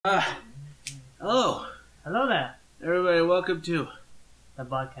Hello, Hello there, everybody. Welcome to the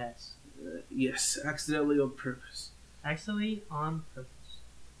podcast. yes, accidentally on purpose. Actually, on purpose.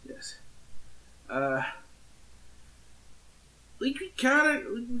 Yes. We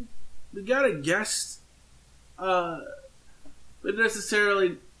got a guest. We didn't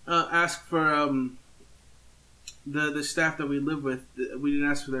necessarily ask for the staff that we live with. We didn't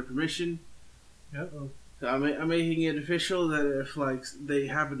ask for their permission. Uh-oh. So I'm making it official that if they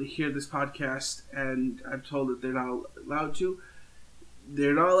happen to hear this podcast and I'm told that they're not allowed to,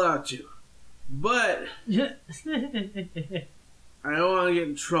 they're not allowed to. But I don't want to get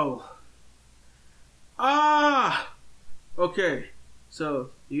in trouble. Okay. So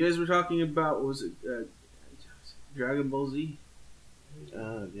you guys were talking about, what was it, Dragon Ball Z?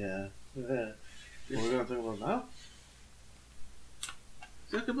 Yeah. What are we gonna talk about now?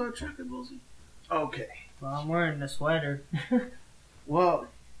 Talk about Dragon Ball Z. Okay. Well, I'm wearing the sweater. Well,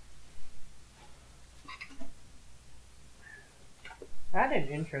 I had an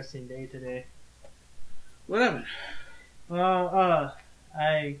interesting day today. What happened? Well,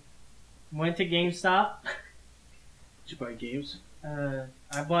 I went to GameStop. Did you buy games? I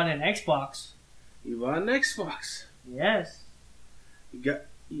bought an Xbox. You bought an Xbox. Yes. You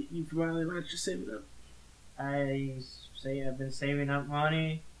finally managed to save it up. I've been saving up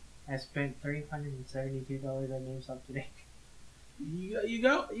money. I spent $372 on GameStop today. You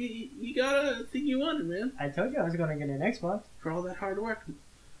got a thing you wanted, man. I told you I was going to get an Xbox. For all that hard work.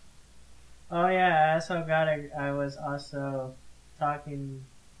 Oh yeah, I was also talking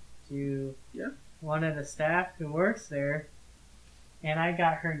to one of the staff who works there, and I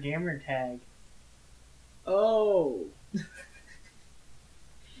got her gamer tag. Oh.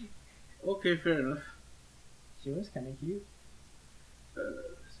 Okay, fair enough. She was kind of cute.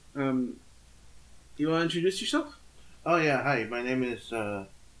 You want to introduce yourself? oh yeah, hi, my name is, Yeah.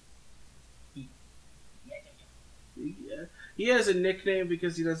 He has a nickname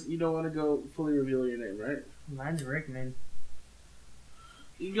because you don't want to go fully reveal your name, right? Mine's Rickman.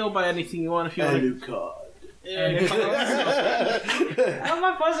 You can go by anything you want if you want. Alucard. How am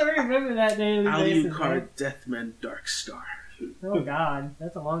I supposed to remember that daily basis, Alucard, man? Deathman, Darkstar. Oh god,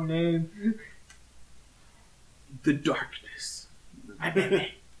 that's a long name. The Darkness. I am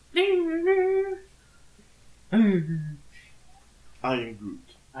Groot.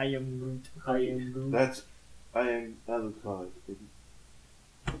 I am Groot. I am Groot. I am Alucard.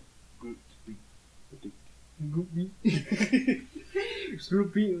 Groot. Groupie.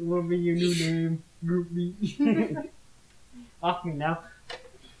 Groupie will be your new name. Groupie. Off me now.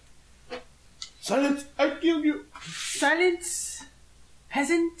 Silence! I killed you! Silence!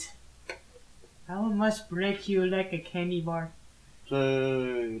 Peasant! I must break you like a candy bar. So,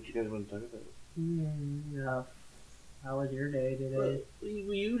 what you guys want to talk about? How was your day today? Well,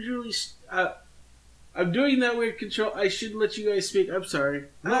 we usually. I'm doing that weird control. I should let you guys speak. I'm sorry.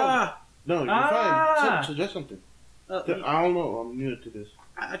 No, you're fine. Suggest something. I don't know. I'm new to this.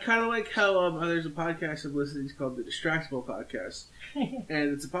 I kind of like how there's a podcast I'm listening to called the Distractible Podcast, and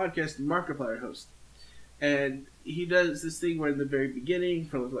it's a podcast Markiplier hosts, and he does this thing where in the very beginning,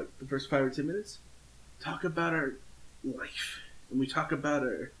 for like the first 5 or 10 minutes, talk about our life, and we talk about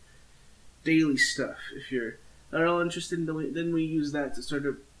our daily stuff. If you're not at all interested, then we use that to sort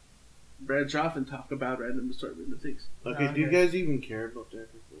of branch off and talk about random things. Okay, do you guys even care about that?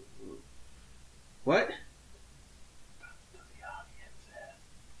 What?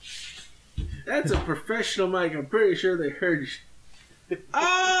 That's a professional mic. I'm pretty sure they heard you.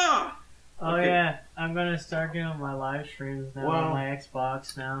 Ah! Oh Okay. yeah, I'm gonna start doing my live streams now on my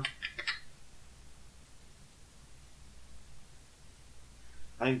Xbox now.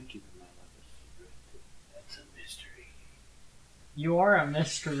 I'm keeping my life a secret. That's a mystery. You are a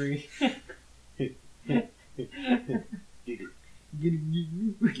mystery.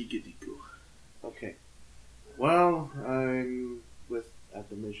 Okay. Well, I'm at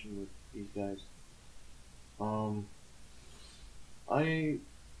the mission with these guys. I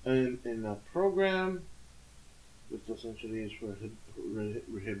am in a program, which essentially is for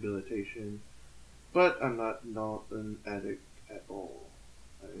rehabilitation, but I'm not an addict at all.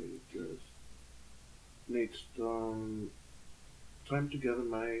 I just need time to gather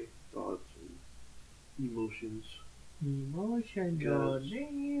my thoughts and emotions. Emotional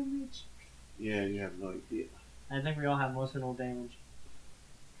damage. Yeah, you have no idea. I think we all have emotional damage.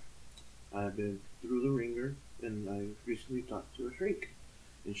 I've been through the ringer, and I recently talked to a shrink,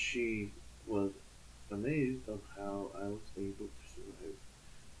 and she was amazed of how I was able to survive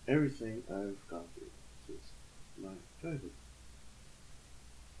everything I've gone through since my childhood.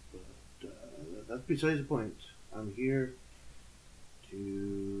 But that's besides the point. I'm here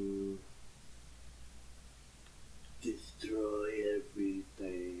to destroy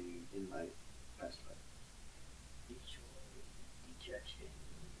everything in my past life.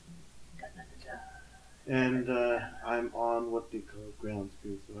 And I'm on what they call ground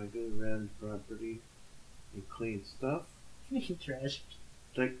crew, so I go around property and clean stuff. Trash.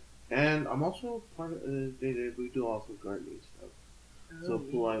 And I'm also part of we do also gardening stuff. So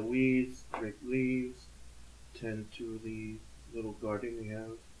pull out weeds, rake leaves, tend to the little garden we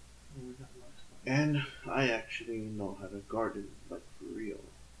have. And I actually know how to garden, like for real.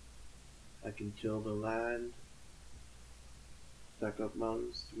 I can till the land, stack up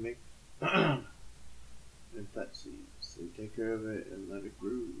mountains to make and plant seeds, and take care of it and let it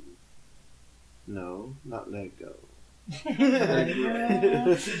grow. No, not let it go. Let it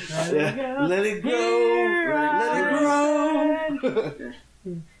go. Let it grow. Let it grow.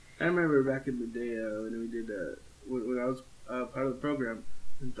 I remember back in the day when we did when I was part of the program,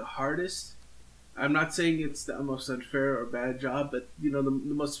 the hardest. I'm not saying it's the most unfair or bad job, but you know the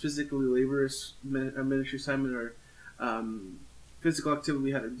most physically laborious ministry assignment or physical activity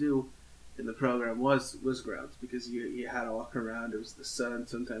we had to do in the program was grounds, because you had to walk around. It was the sun.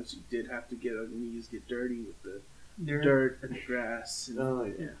 Sometimes you did have to get on your knees, get dirty with the dirt and the grass. And, oh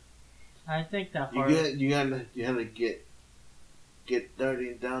yeah. I think the hard. You gotta get dirty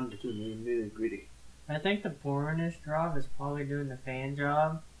and down to the nitty gritty. I think the boringest job is probably doing the fan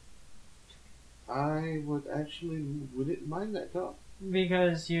job. I wouldn't mind that job.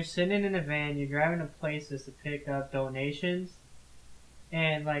 Because you're sitting in a van, you're driving to places to pick up donations,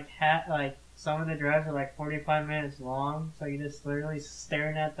 and like some of the drives are like 45 minutes long, so you're just literally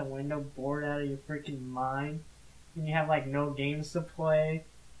staring at the window, bored out of your freaking mind, and you have like no games to play,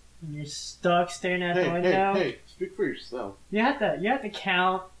 and you're stuck staring at the window. Hey, speak for yourself. You have to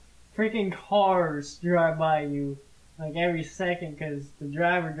count freaking cars drive by you like every second because the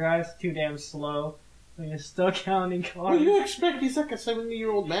driver drives too damn slow. So you're still counting cars. What do you expect? He's like a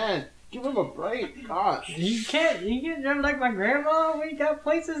 70-year-old man. Give him a break. Gosh. You can't drive like my grandma. We got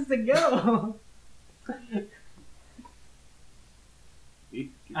places to go.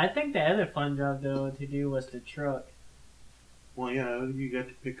 I think the other fun job though to do was the truck. Well, yeah, you got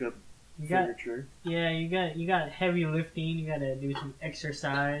to pick up furniture. Yeah, you got heavy lifting. You got to do some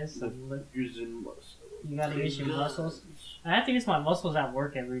exercise. Using muscles. You got to use your muscles. I have to use my muscles at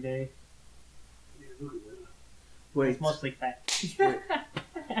work every day. Wait, it's mostly fat. Wait.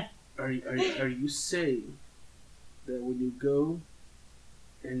 Are you saying that when you go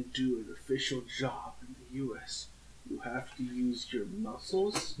and do an official job in the U.S., you have to use your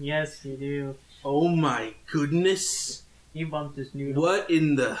muscles? Yes, you do. Oh my goodness! You bumped this noodle. What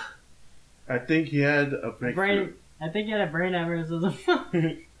in the? I think he had a breakthrough. I think he had a brain aneurysm.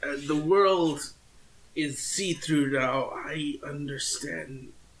 The world is see-through now. I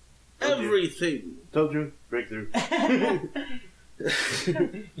understand everything. Told you, breakthrough.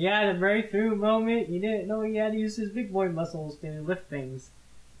 You had a breakthrough moment. You didn't know he had to use his big boy muscles to lift things.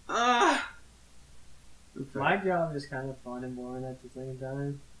 My job is kind of fun and boring at the same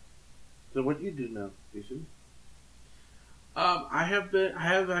time. So what do you do now, Jason? I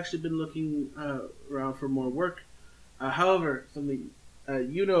have actually been looking around for more work. However, something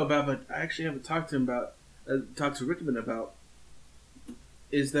you know about, but I actually haven't talked to him about, talked to Rickman about,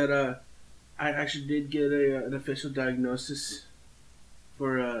 is that I actually did get an official diagnosis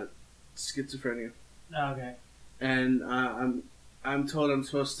for schizophrenia. Okay. And I'm told I'm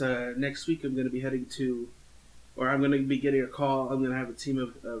supposed to next week. I'm going to be heading to, or I'm going to be getting a call. I'm going to have a team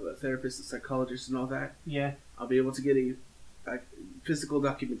of therapists and psychologists and all that. Yeah. I'll be able to get a physical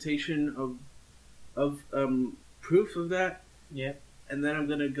documentation of proof of that. Yep. And then I'm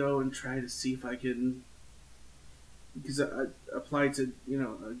going to go and try to see if I can, because I applied to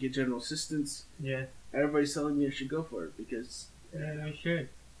get general assistance. Yeah. Everybody's telling me I should go for it because. Yeah, you should.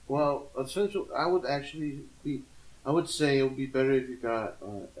 Well, essentially, I would say it would be better if you got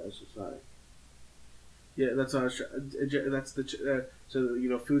SSI. Yeah, that's what I was trying. That's the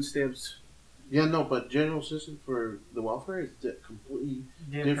so food stamps. Yeah, no, but general assistance for the welfare is completely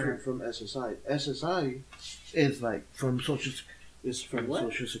different from SSI. SSI is like from Social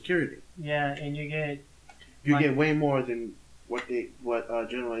Security. Yeah, and you get way more than what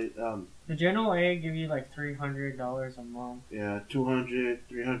general. The general aid give you like $300 a month. Yeah, 200,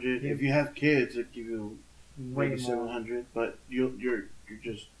 300. If you have kids, it give you maybe 700. But you're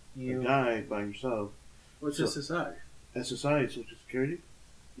just a guy by yourself. What's SSI? SSI is Social Security.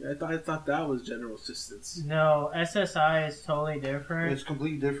 Yeah, I thought that was general assistance. No, SSI is totally different. It's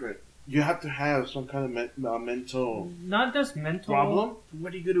completely different. You have to have some kind of mental. Not just mental problem.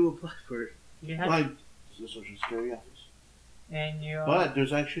 What are you going to apply for? You have like the Social Security office. And you. But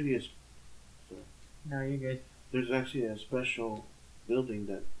there's actually No, you're good. there's actually a special building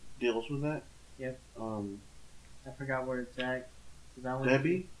that deals with that. Yep. I forgot where it's at.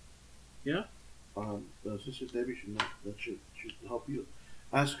 Debbie. Yeah. Sister Debbie should know. That should help you.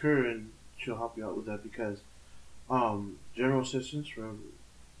 Ask her and she'll help you out with that because general assistance from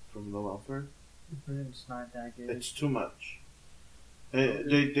the welfare. It's not that good. It's too much.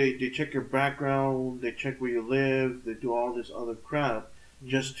 They check your background. They check where you live. They do all this other crap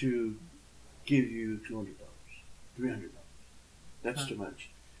just to give you $200, $300. That's too much.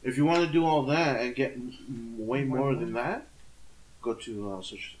 If you want to do all that and get way more than that, go to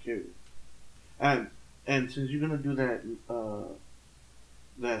Social Security. And since you're gonna do that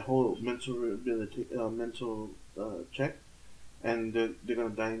that whole mental rehabilitation, mental check, and they're gonna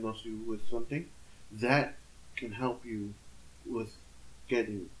diagnose you with something, that can help you with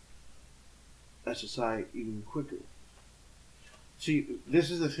getting SSI even quicker. See,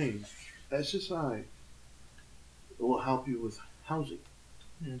 this is the thing. SSI will help you with housing.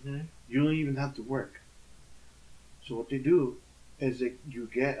 Mm-hmm. You don't even have to work. So what they do is that you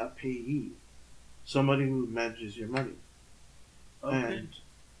get a payee, somebody who manages your money, and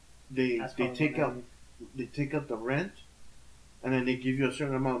they take out the rent, and then they give you a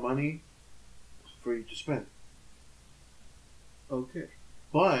certain amount of money for you to spend. Okay.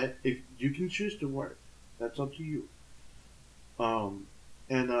 But if you can choose to work, that's up to you. You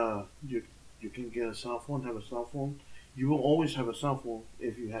can get a cell phone, have a cell phone. You will always have a cell phone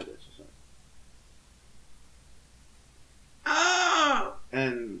if you have SSI. Ah!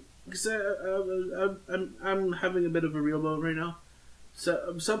 And because I'm having a bit of a real moment right now.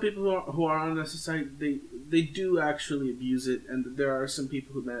 So some people who are on SSI, they do actually abuse it, and there are some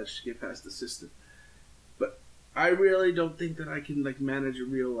people who manage to get past the system. But I really don't think that I can manage a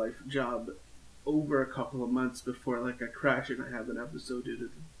real life job over a couple of months before I crash and I have an episode due to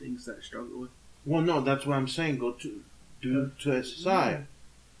the things that I struggle with. well, no, that's what I'm saying. Go to SSI. Yeah.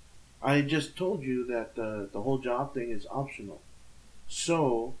 I just told you that the whole job thing is optional.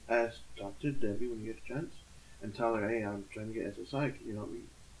 So ask Dr. Debbie when you get a chance and tell her, hey, I'm trying to get SSI. Can you help me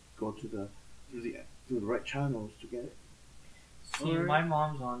go through the right channels to get it? See, my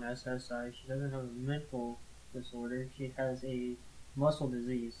mom's on SSI. She doesn't have a mental disorder. She has a muscle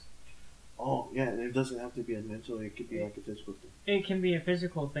disease. Oh, yeah, and it doesn't have to be a mental. It could be like a physical thing. It can be a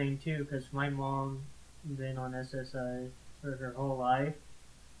physical thing, too, because my mom been on SSI for her whole life.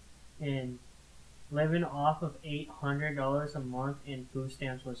 And living off of $800 a month in food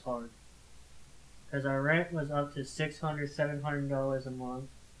stamps was hard. Because our rent was up to $600, $700 a month.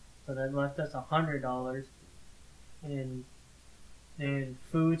 So that left us $100. And in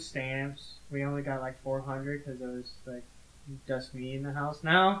food stamps, we only got $400 because there was just me in the house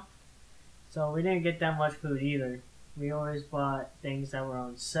now. So we didn't get that much food either. We always bought things that were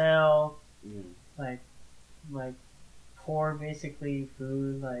on sale, like poor basically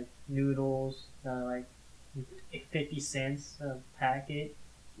food, like noodles, 50 cents a packet.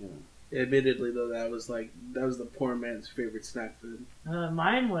 Yeah. Admittedly, though, that was the poor man's favorite snack food.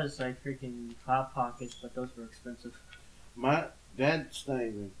 Mine was freaking Hot Pockets, but those were expensive. That's not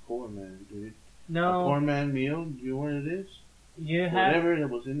even poor man, dude. No. A poor man meal, you know what it is? Whatever that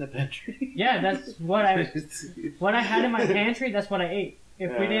was in the pantry. Yeah, that's what what I had in my pantry, that's what I ate.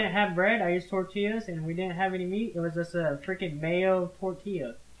 If we didn't have bread, I used tortillas, and we didn't have any meat, it was just a freaking mayo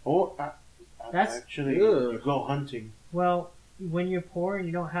tortilla. Oh, That's actually, you go hunting. Well, when you're poor and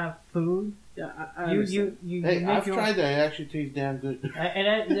you don't have food, Yeah, you Hey, make I've your tried that. It actually tastes damn good.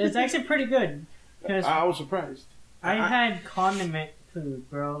 and it's actually pretty good. Because I was surprised. I had condiment food,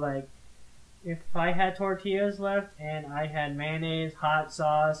 bro. If I had tortillas left and I had mayonnaise, hot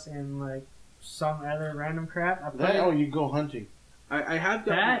sauce, and some other random crap, I put That it, or you go hunting. I have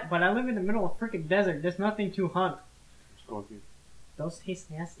got that. But I live in the middle of a freaking desert. There's nothing to hunt. Scorpion. Those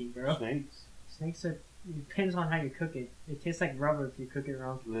taste nasty, bro. Snakes. Snakes are. It depends on how you cook it. It tastes like rubber if you cook it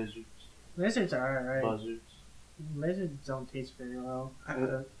wrong. Lizards. Lizards are alright. Buzzards. Lizards don't taste very well.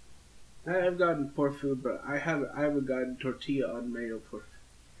 I have gotten poor food, but I haven't gotten tortilla on mayo for.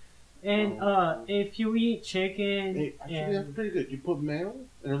 And if you eat chicken, Hey, actually, that's pretty good. You put mayo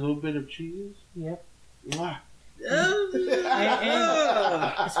and a little bit of cheese. Yep. Mwah. And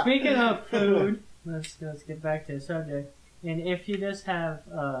speaking of food, let's get back to the subject. And if you just have,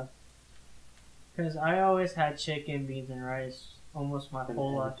 because I always had chicken, beans, and rice almost my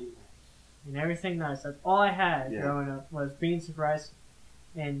whole life, and everything nice. That's all I had growing up was beans and rice,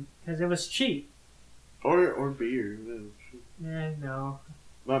 and because it was cheap. Or beer. No.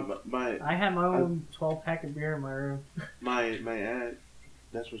 I had my own 12-pack of beer in my room. My aunt,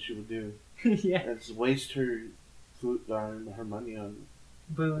 that's what she would do. Yeah. That's waste her food, her money on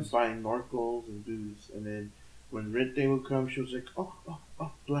Booze. buying Norcals and booze, and then when rent day would come, she was like, "Oh,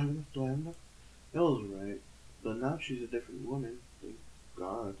 do I have enough? Do I have enough?" That was right, but now she's a different woman. Thank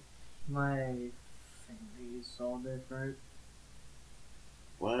God. My family is all different.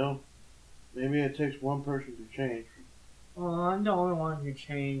 Well, maybe it takes one person to change. Well, I'm the only one who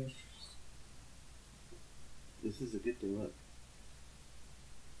changed. This is a good thing. Look,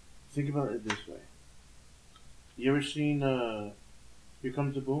 think about it this way. You ever seen Here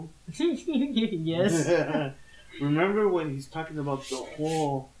Comes the Boom? Yes. Remember when he's talking about the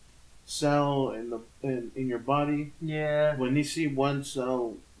whole cell in your body? Yeah. When you see one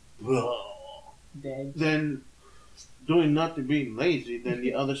cell Dead. then doing nothing, being lazy, then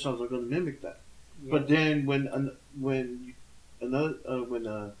the other cells are going to mimic that. Yeah. But then when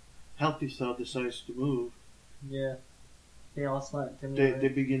a healthy cell decides to move, Yeah. They all start to move. they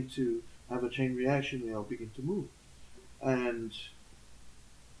begin to have a chain reaction. They all begin to move, and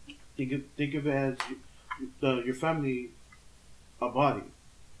think of it as your family, a body.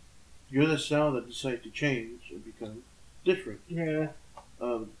 You're the cell that decides to change and become different. Yeah.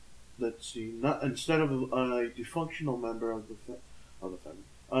 Let's see. Not instead of a dysfunctional member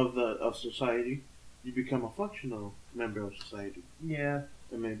of society, you become a functional member of society. Yeah.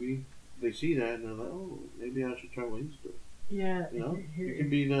 And maybe they see that and they're like, "Oh, maybe I should try what he's doing." Yeah. You know, you can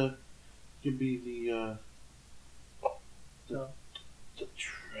be the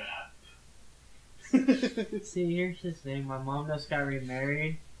trap. See, here's the thing. My mom just got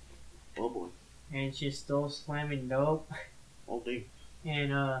remarried. Oh boy. And she's still slamming dope. All day.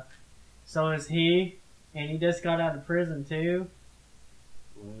 And so is he. And he just got out of prison too.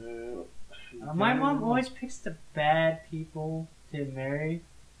 Well, My mom always picks the bad people to marry.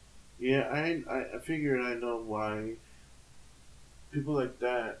 Yeah, I figured I know why people like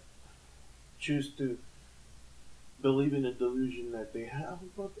that choose to believe in a delusion that they have,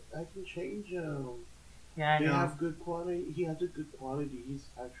 but I can change them. Yeah, I They know. have good quality. He has a good quality. He's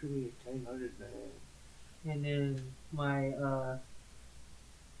actually a kind-hearted man. And then my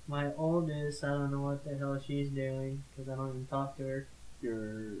oldest, I don't know what the hell she's doing because I don't even talk to her.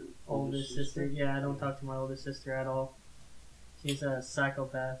 Your Oldest sister? Yeah, I don't talk to my oldest sister at all. She's a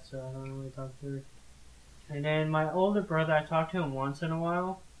psychopath, so I don't really talk to her. And then my older brother, I talk to him once in a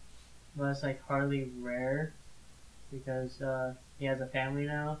while, but it's like hardly rare because he has a family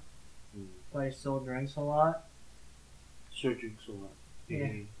now, but he still drinks a lot. Sure drinks a lot.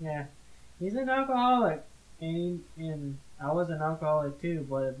 Yeah. He's an alcoholic, and I was an alcoholic too,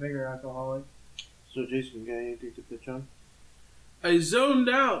 but a bigger alcoholic. So Jason, you got anything to pitch on? I zoned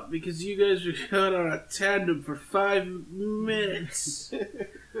out because you guys were going on a tandem for 5 minutes. This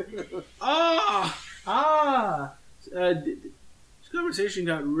conversation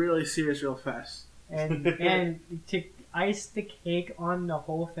got really serious real fast. And to ice the cake on the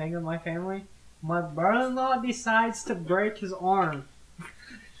whole thing of my family, my brother-in-law decides to break his arm.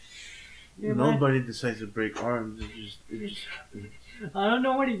 Nobody decides to break arms. It just happens. I don't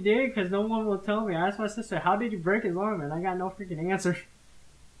know what he did because no one will tell me. I asked my sister, "How did you break his arm?" And I got no freaking answer.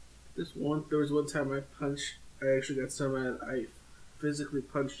 There was one time I actually got someone, I physically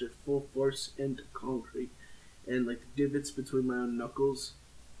punched it full force into concrete, and like the divots between my own knuckles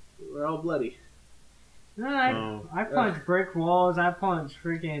were all bloody. I punched brick walls. I punched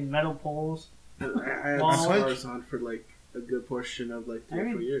freaking metal poles. I had scars on for like a good portion of like 3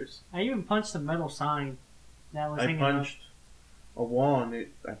 or 4 years. I even punched a metal sign that was I hanging punched a wall and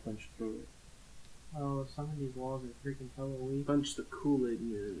I punched through it. Oh, some of these walls are freaking hella weak. Punched the Kool-Aid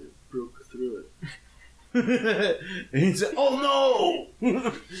and it broke through it. And he said, "Oh no!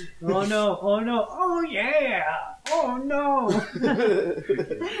 Oh no! Oh no! Oh yeah! Oh no!"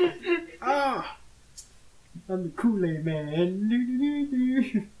 I'm the Kool-Aid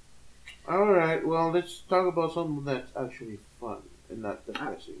man. Alright, well, let's talk about something that's actually fun and not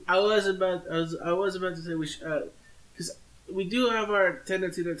depressing. I was about to say we should, because we do have our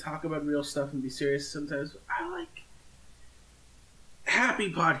tendency to talk about real stuff and be serious sometimes. I like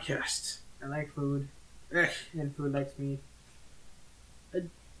happy podcasts. I like food. And food likes me.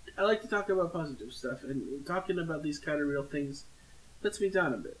 I like to talk about positive stuff, and talking about these kind of real things lets me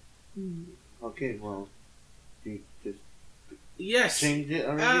down a bit. Okay, well, you just change it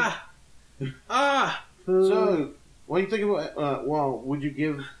already? Food. So, what do you think about, would you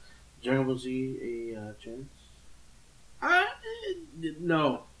give Dragon Ball Z a chance?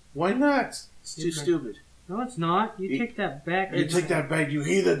 No. Why not? It's too stupid. No, it's not. You take that back. You take that back, you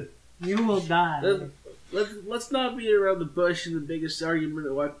heathen! You will die. Let's not beat around the bush and the biggest argument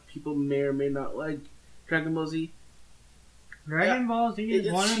of why people may or may not like Dragon Ball Z. Dragon Ball Z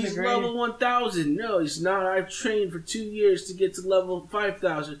is one of the He's greatest. level 1,000. No, he's not. I've trained for 2 years to get to level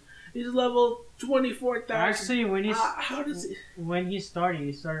 5,000. He's level 24,000. Actually, how does it? When he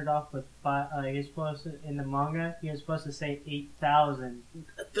started off with he was supposed to, in the manga, he was supposed to say 8,000.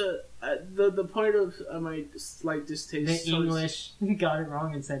 The point of my slight distaste. The English got it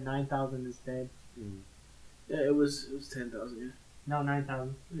wrong and said 9,000 instead. Yeah, it was 10,000. Yeah. No,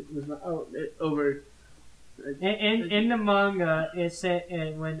 9,000. It was not. Over. In the manga, it said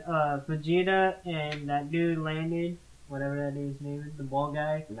when Vegeta and that dude landed, whatever that dude's name is, the ball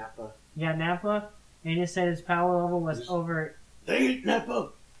guy. Nappa. Yeah, Nappa. And it said his power level was over. Dang it, Nappa!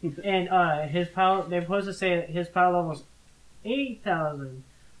 And his power. They're supposed to say his power level was 8,000.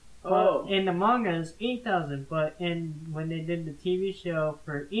 Oh. In the manga, it's 8,000. But when they did the TV show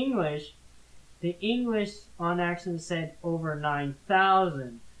for English, the English on action said over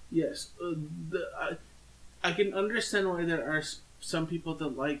 9,000. Yes. I can understand why there are some people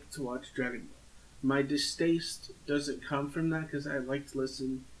that like to watch Dragon Ball. My distaste doesn't come from that because I like to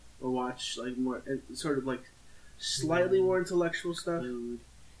listen or watch like more sort of like slightly more intellectual stuff.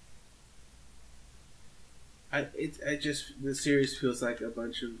 The series feels like a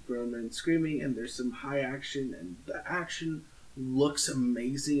bunch of grown men screaming, and there's some high action, and the action looks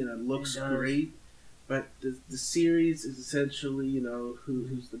amazing and it looks great. But the series is essentially,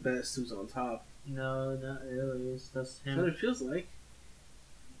 who's the best, who's on top. No, not really. It's just him. That's what it feels like.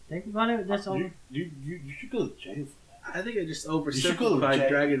 Think about it. That's all. You should go to jail for that. I think I just oversimplified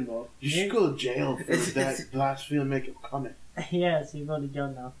Dragon Ball. You should go to jail for that blasphemy make comment. Yes, you go to jail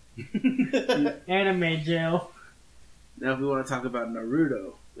now. Anime jail. Now, if we want to talk about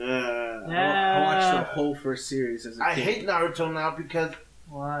Naruto, I I watched the whole first series as a kid. I hate Naruto now because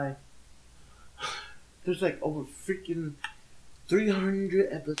why? There's like over freaking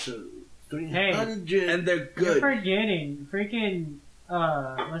 300 episodes. 300, and they're good. You're forgetting freaking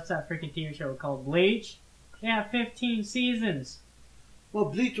what's that freaking TV show called? Bleach? Yeah, 15 seasons. Well,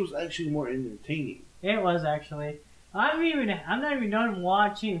 Bleach was actually more entertaining. It was actually. I'm not even done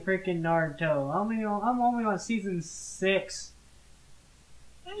watching freaking Naruto. I'm only on season 6.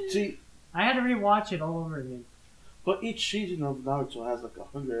 See, I had to rewatch it all over again. But each season of Naruto has like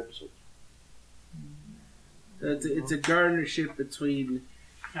 100 episodes. It's a partnership between.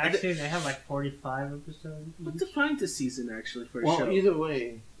 Actually, they have like 45 episodes. What defines a season actually for a show? show? Well, either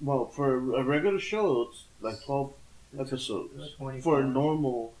way, for a regular show, it's like 12 episodes. For a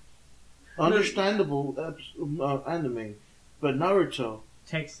normal, understandable anime. But Naruto,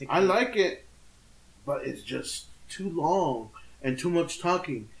 takes I like it, but it's just too long and too much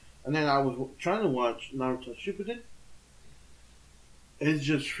talking. And then I was trying to watch Naruto Shippuden. It's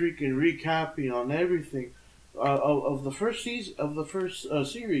just freaking recapping on everything. Of the first season, of the first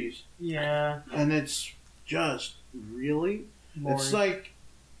series. Yeah. And it's just really. Boring.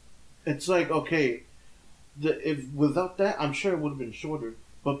 It's like okay, if without that, I'm sure it would have been shorter.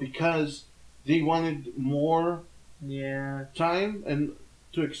 But because they wanted more. Yeah. Time and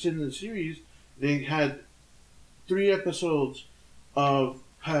to extend the series, they had 3 episodes of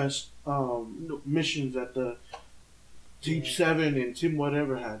past missions that the Team 7 and Team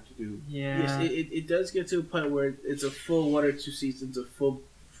whatever had to do. Yeah. Yes, it does get to a point where it's a full 1 or 2 seasons of full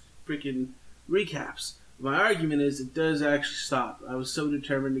freaking recaps. My argument is it does actually stop. I was so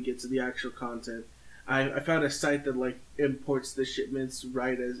determined to get to the actual content. I found a site that like imports the shipments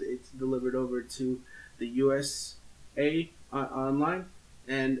right as it's delivered over to the USA online,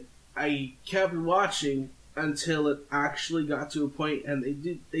 and I kept watching until it actually got to a point, and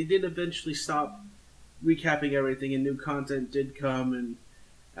they did eventually stop recapping everything, and new content did come, and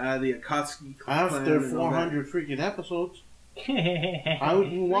the Akatsuki clan after 400 freaking episodes. I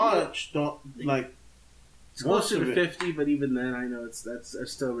would watch it's closer to 50, but even then, I know that's a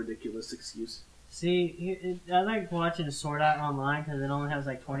still ridiculous excuse. See, I like watching Sword Art Online because it only has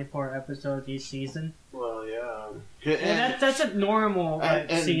like 24 episodes each season. Well, yeah. And that's a normal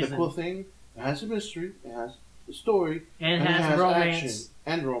season. And the cool thing, it has a mystery, it has a story, and it has romance. Action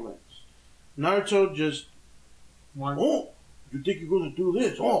and romance. Naruto just, oh, you think you're going to do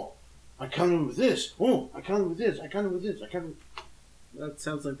this? Oh, I counted with this. Oh, I counted with this. I counted with this. I counted. That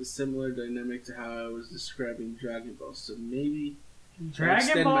sounds like a similar dynamic to how I was describing Dragon Ball. So maybe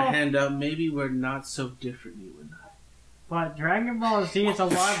Dragon Ball. My hand out. Maybe we're not so different, you and I. But Dragon Ball Z is a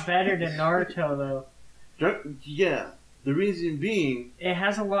lot better than Naruto, though. Yeah, the reason being, it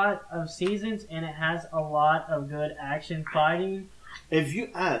has a lot of seasons and it has a lot of good action fighting. If you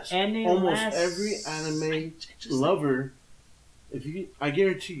ask almost every anime lover, I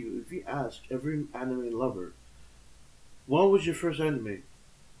guarantee you, if you ask every anime lover, what was your first anime?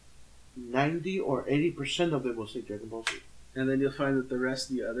 90 or 80% of them will say Dragon Ball Z. and then you'll find that the rest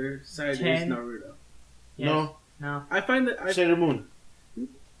of the other side is 10. Naruto. Yes. No. No. I find that Sailor Moon. I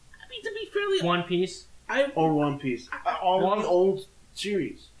mean, to be fairly, One Piece. Or One Piece. All the old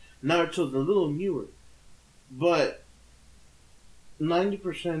series. Naruto's a little newer. But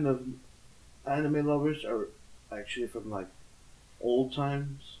 90% of anime lovers are actually from like old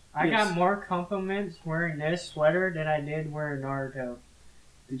times. I got more compliments wearing this sweater than I did wearing Naruto.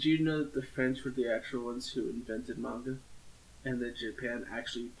 Did you know that the French were the actual ones who invented manga? And that Japan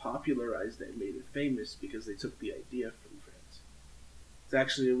actually popularized it and made it famous because they took the idea from France. It's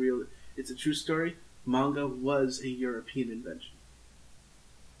actually it's a true story. Manga was a European invention.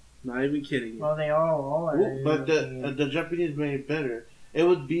 Not even kidding you. Well, they all are. But the Japanese made it better. It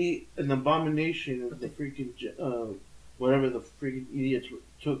would be an abomination if the freaking whatever the freaking idiots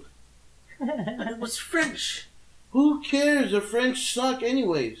took. But it was French. Who cares? The French suck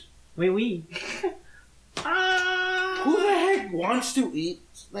anyways. Oui. Who the heck wants to eat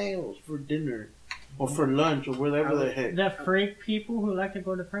snails for dinner or for lunch or whatever the heck? The freak people who like to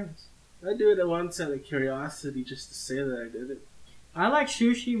go to France. I do it once out of curiosity just to say that I did it. I like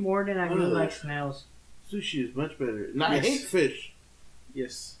sushi more than I do like snails. Sushi is much better. And I Yes. hate fish.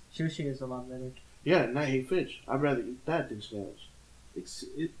 Yes. Sushi is a lot better. Yeah, and I hate fish. I'd rather eat that than snails.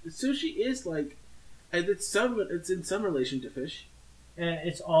 Sushi is like, and it's in some relation to fish. And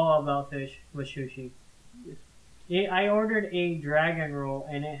it's all about fish with sushi. I ordered a dragon roll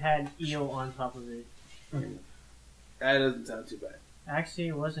and it had eel on top of it. That doesn't sound too bad. Actually,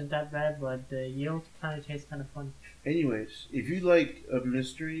 it wasn't that bad, but the eel kind of tastes kind of funny. Anyways, if you like a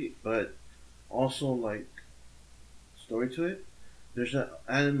mystery but also like story to it, there's an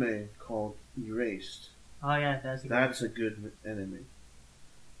anime called Erased. Oh yeah, That's a good anime.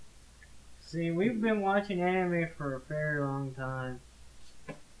 See, we've been watching anime for a very long time.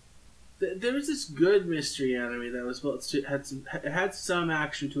 There was this good mystery anime that was it had some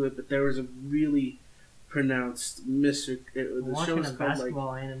action to it, but there was a really pronounced mystery. I'm The show watching was a called basketball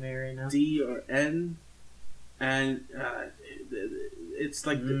like anime right now. D or N, and it's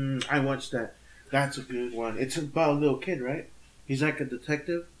like I watched that. That's a good one. It's about a little kid, right? He's like a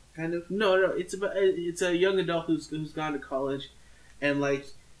detective, kind of. no, it's a young adult who's gone to college, and like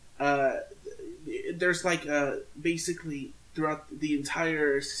there's like basically throughout the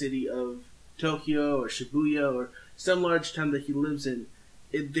entire city of Tokyo or Shibuya or some large town that he lives in,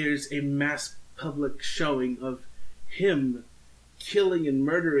 there's a mass public showing of him killing and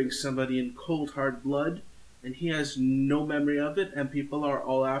murdering somebody in cold hard blood, and he has no memory of it, and people are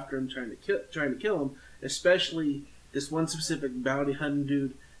all after him trying to kill him, especially this one specific bounty hunting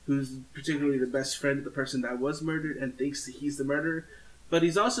dude who's particularly the best friend of the person that was murdered and thinks that he's the murderer. But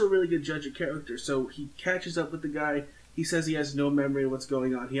he's also a really good judge of character, so he catches up with the guy. He says he has no memory of what's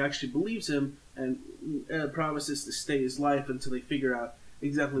going on. He actually believes him and promises to stay his life until they figure out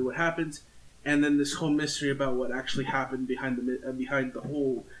exactly what happens. And then this whole mystery about what actually happened behind the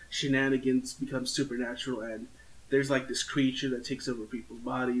whole shenanigans becomes supernatural. And there's like this creature that takes over people's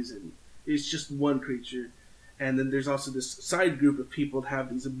bodies, and it's just one creature. And then there's also this side group of people that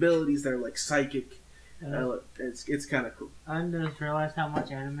have these abilities that are like psychic. It's kind of cool. I just realized how much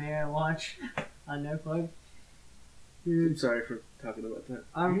anime I watch on Netflix. I'm sorry for talking about that.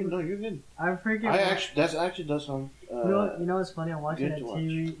 No, you're good. I'm freaking. That actually does sound. You know what's funny? I'm watching good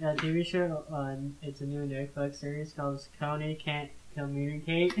a to TV show. It's a new Netflix series called Coney Can't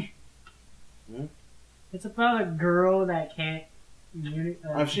Communicate. Hmm? It's about a girl that can't communicate.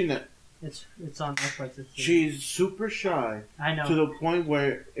 I've seen that. It's on Netflix. She's super shy. I know. To the point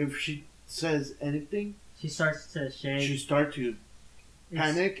where if she says anything, she starts to shake. she starts to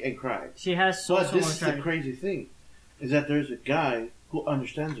panic and cry. She has social But this is the anxiety. crazy thing, is that there's a guy who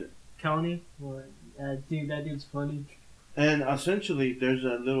understands her. Coney, well, dude, that dude's funny. And essentially, there's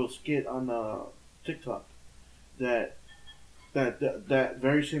a little skit on TikTok that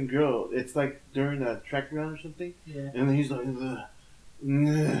very same girl. It's like during a track run or something, Yeah. and then he's like,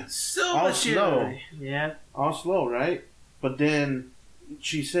 So all much slow, anime. Yeah. all slow, right? But then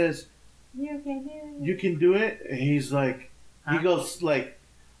she says, You can do it. "You can do it," and he's like, he Huh? goes like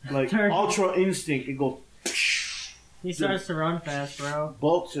Turn. ultra instinct. It goes. He starts to run fast, bro.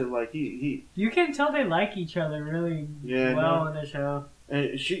 Bulks it like he You can tell they like each other really Yeah, well no. in the show.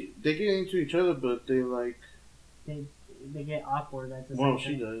 and they get into each other, but they like. They get awkward at the Well, same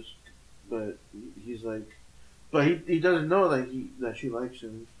she time. does, but he's like, but he doesn't know that she likes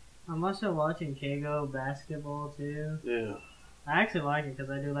him. I'm also watching Keigo basketball too. Yeah, I actually like it because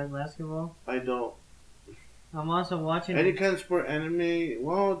I do like basketball. I don't. I'm also watching. Any kind of sport anime,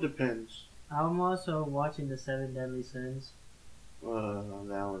 well, it depends. I'm also watching the Seven Deadly Sins. That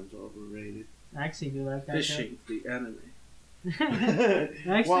one's overrated. I actually do like that show. Fishing, the anime.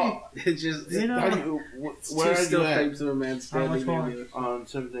 Actually, well, It's just You know- where are two still you at? frames of a man standing which one? near the ocean. On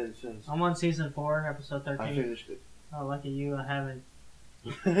 7 Days Since. I'm on season 4, episode I 13. finished it. Oh, lucky you! I haven't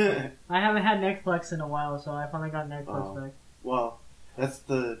had Netflix in a while, so I finally got Netflix Oh. back. Well, that's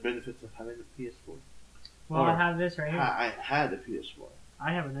the benefits of having a PS4. Well, Or I have this right here. I had a PS4.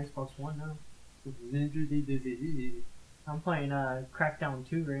 I have an Xbox One now. I'm playing Crackdown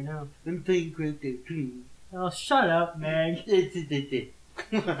 2 right now. I'm playing Crackdown 2. Oh, shut up, Meg.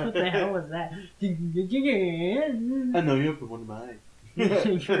 What the hell was that? I know you're one of mine.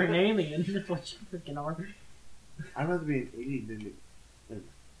 You're an alien. That's what you freaking are. I'd rather be an alien than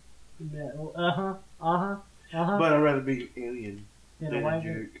but I'd rather be an alien than a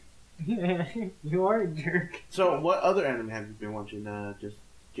jerk. You are a jerk. So, what other anime have you been watching? Just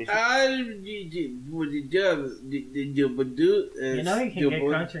Jason? You know you can get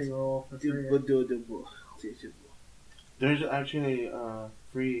Crunchyroll for free. There's actually a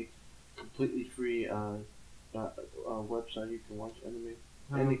completely free website you can watch anime.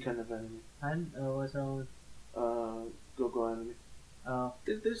 Any kind of anime. What's on? Go anime.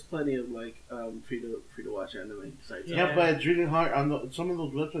 There's plenty of like free to watch anime sites. Yeah, but it's really hard. Some of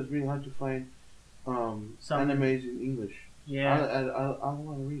those websites, it's really hard to find animes in English. Yeah. I don't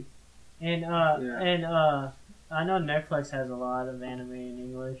want to read. And I know Netflix has a lot of anime in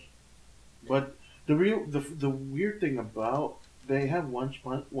English. But the weird thing about they have One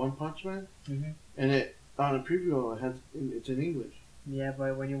Punch Man, and it on a preview it's in English. Yeah,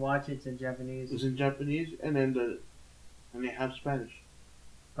 but when you watch it, it's in Japanese. It's in Japanese, and then they have Spanish.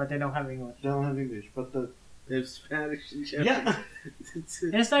 But they don't have English. They don't have English, but They have Spanish and Japanese. yeah.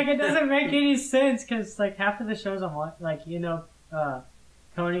 It's like it doesn't make any sense because like half of the shows I'm watching, like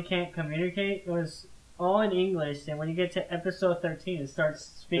Tony Can't Communicate, it was all in English, and when you get to episode 13, it starts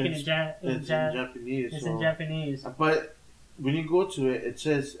speaking in Japanese. It's in Japanese. But when you go to it, it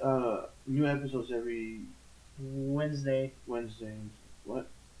says new episodes every Wednesday. What?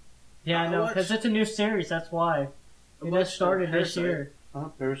 Yeah, I know, because it's a new series. That's why it just started this year.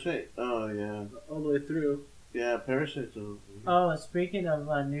 Parasite. Oh yeah. All the way through. Yeah, Parasite's a. Oh, speaking of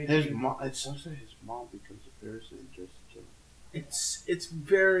new. His mom. It's also his mom becomes a parasite just to kill him. It's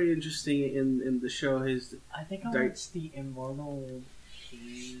very interesting in the show. I think I watched the Immortal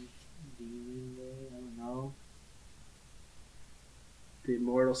Demon Day. I don't know. The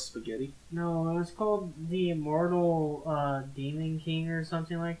Immortal Spaghetti. No, it was called the Immortal Demon King or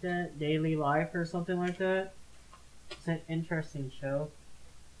something like that. Daily Life or something like that. It's an interesting show.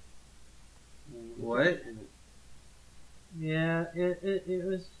 What? Yeah, it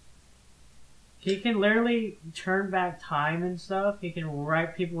was. He can literally turn back time and stuff. He can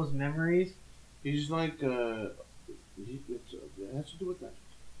write people's memories. He's like it has to do with that.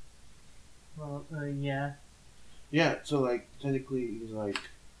 Well, yeah. Yeah, so like technically he's like.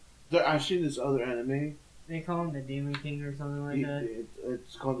 I've seen this other anime. They call him the Demon King or something like that.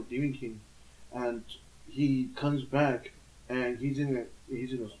 It's called the Demon King, and he comes back, and he's in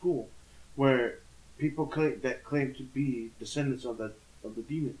a school where people that claim to be descendants of the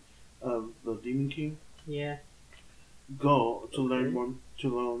Demon King. Yeah. Go to learn more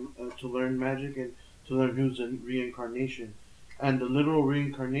to learn magic and to learn who's a reincarnation, and the literal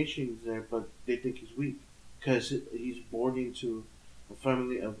reincarnation is there, but they think he's weak because he's born into a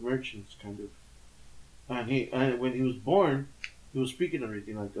family of merchants, kind of. And when he was born, he was speaking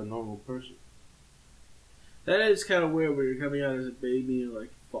everything like a normal person. That is kind of weird when you're coming out as a baby and like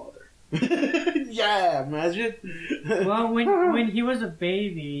father. Yeah, imagine. Well, when he was a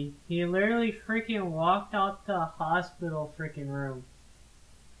baby, he literally freaking walked out the hospital freaking room.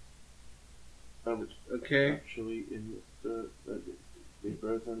 Okay. Actually, they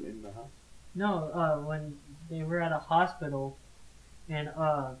birthed him in the house. No, when they were at a hospital, and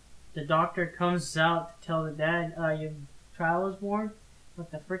the doctor comes out to tell the dad, your child was born,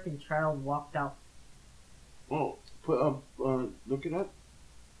 but the freaking child walked out. Oh, look it up.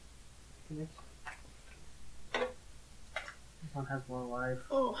 This one has more life.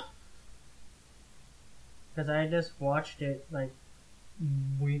 Oh. Because I just watched it like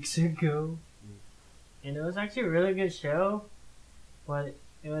weeks ago, and it was actually a really good show, but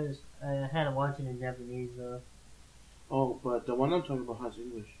it was I had to watch it in Japanese though. Oh, but the one I'm talking about has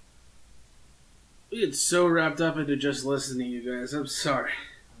English. We get so wrapped up into just listening to you guys. I'm sorry.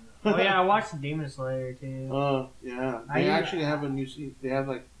 Oh yeah, I watched Demon Slayer too. Yeah. They actually have a new season. They have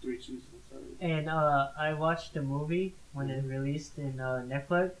like 3 seasons already. And I watched the movie when it released in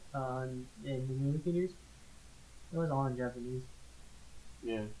Netflix in the movie theaters. It was all in Japanese.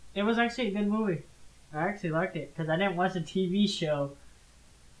 Yeah. It was actually a good movie. I actually liked it because I didn't watch the TV show.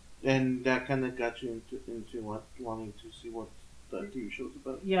 And that kind of got you into what, wanting to see what the TV show's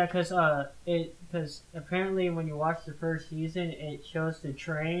about? Yeah, because apparently when you watch the first season, it shows the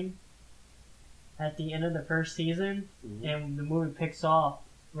train at the end of the first season, and the movie picks off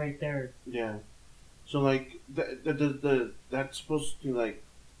right there. Yeah. So like that's supposed to like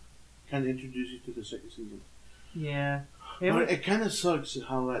kind of introduce you to the second season. Yeah. It kind of sucks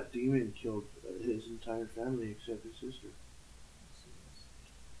how that demon killed his entire family except his sister.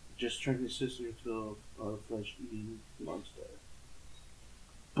 Just turned his sister into a flesh-eating monster.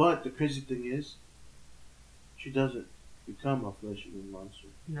 But the crazy thing is, she doesn't become a flesh-eating monster.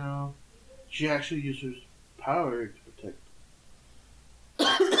 No. She actually uses power to protect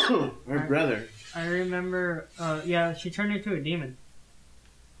her brother. I remember, yeah, she turned into a demon.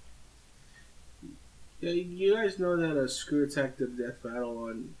 Yeah, you guys know that Screw Attack did a death battle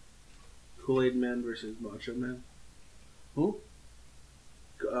on Kool-Aid Man versus Macho Man? Who?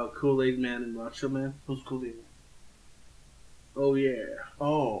 Kool-Aid Man and Macho Man. Who's Kool-Aid Man? Oh, yeah.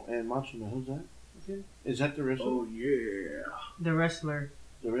 Oh, and Macho Man, who's that? Okay. Is that the wrestler? Oh, yeah. The wrestler.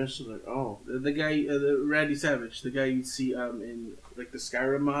 The wrestler, oh. The guy, Randy Savage, the guy you'd see in like the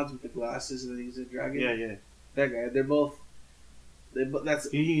Skyrim mods with the glasses and he's a dragon. Yeah, yeah. That guy. They're both.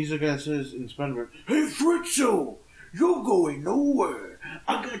 That's. He's the guy that says in Spanish, "Hey Fritzo, you're going nowhere.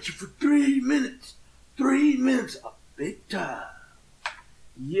 I got you for 3 minutes. 3 minutes of big time."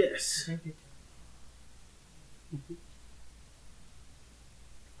 Yes.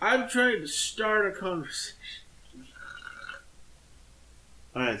 I'm trying to start a conversation.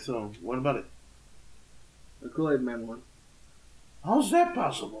 Alright, so what about it? The Kool-Aid Man won. How's that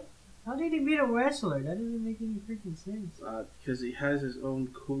possible? How did he beat a wrestler? That doesn't make any freaking sense. Because he has his own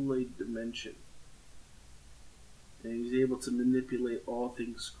Kool-Aid dimension. And he's able to manipulate all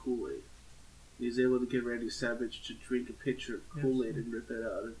things Kool-Aid. He's able to get Randy Savage to drink a pitcher of Kool-Aid and rip it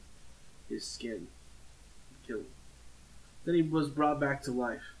out of his skin. And kill him. Then he was brought back to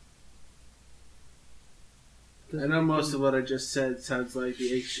life. I know most of what I just said sounds like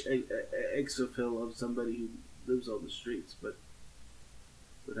the exophil of somebody who lives on the streets, but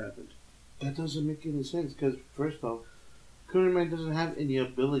what happened? That doesn't make any sense, because first off, Kool-Aid Man doesn't have any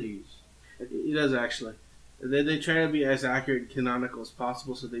abilities. He does actually. They try to be as accurate and canonical as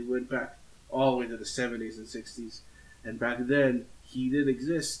possible, so they went back all the way to the 70s and 60s. And back then, he did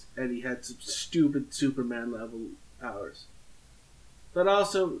exist, and he had some stupid Superman level powers. But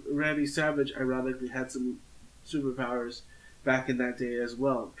also, Randy Savage, ironically, had some superpowers back in that day as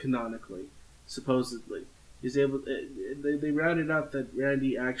well, canonically, supposedly. He's able. They rounded out that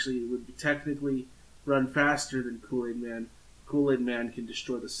Randy actually would technically run faster than Kool-Aid Man. Kool-Aid Man can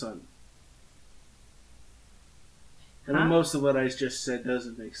destroy the sun. And most of what I just said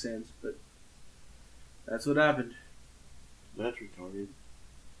doesn't make sense, but that's what happened. That's retarded.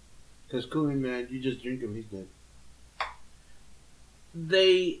 Because Kool-Aid Man, you just drink him, he's dead.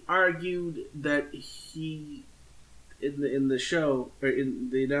 They argued that he, in the show, or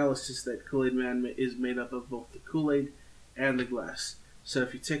in the analysis, that Kool-Aid Man is made up of both the Kool-Aid and the glass. So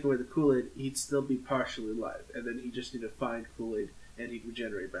if you take away the Kool-Aid, he'd still be partially alive, and then he just need to find Kool-Aid, and he'd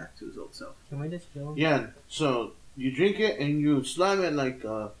regenerate back to his old self. Can we just kill him? Yeah, so you drink it and you slam it like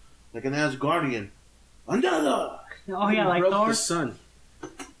an Asgardian. Another! Oh yeah, like broke Thor? the sun.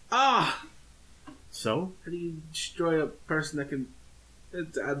 Ah! So? How do you destroy a person that can...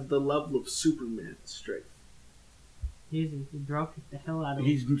 It's at the level of Superman strength. Easy. He broke the hell out of him.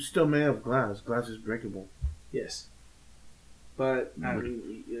 He's still made of glass. Glass is breakable. Yes. But, I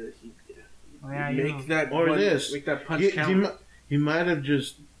mean, make that or one, this. Make that punch count. He might have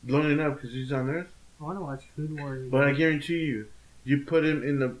just blown it up because he's on Earth. I want to watch Food Wars. But I guarantee you, you put him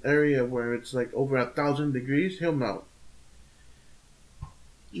in the area where it's like over 1,000 degrees, he'll melt.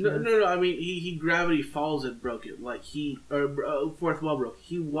 No. I mean, he gravity falls and broke it. Like fourth wall broke.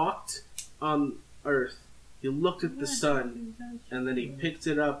 He walked on Earth. He looked at the sun, and then he picked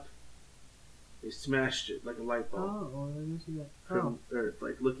it up. He smashed it like a light bulb from Earth,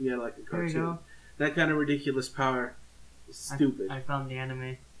 like looking at it like a cartoon. There you go. That kind of ridiculous power is stupid. I found the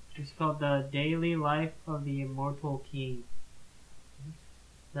anime. It's called The Daily Life of the Immortal King.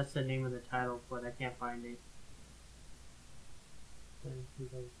 That's the name of the title, but I can't find it.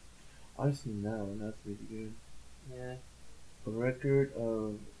 I've seen that one. That's really good. Yeah. A Record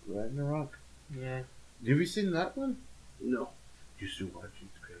of Ragnarok. Yeah. Have you seen that one? No. You should watch it.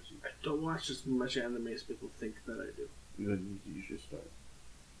 It's crazy. I don't watch as much anime as people think that I do. You should start.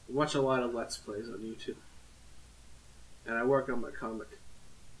 I watch a lot of Let's Plays on YouTube. And I work on my comic.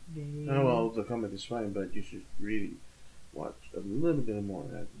 Oh, well, the comic is fine, but you should really watch a little bit more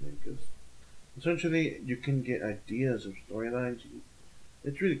anime because essentially you can get ideas of storylines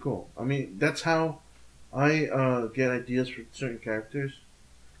It's really cool. I mean, that's how I get ideas for certain characters.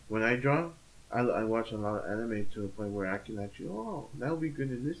 When I draw, I watch a lot of anime to a point where I can actually, oh, that would be good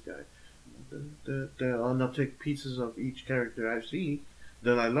in this guy. And I'll take pieces of each character I see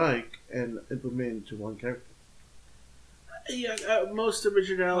that I like and implement into one character. Yeah, most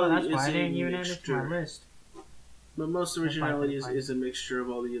originality is a mixture. But most originality is a mixture of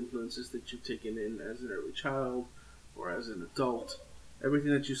all the influences that you've taken in as an early child or as an adult.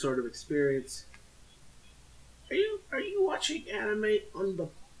 Everything that you sort of experience. Are you watching anime on the...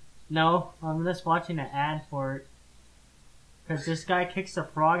 No, I'm just watching an ad for it. Because this guy kicks a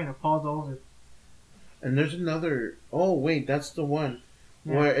frog and it falls over. And there's another... Oh, wait, that's the one.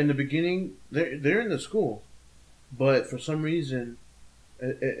 Yeah. Where in the beginning, they're in the school. But for some reason,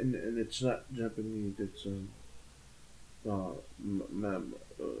 and it's not Japanese, it's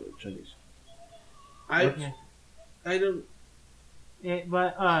Chinese. I don't...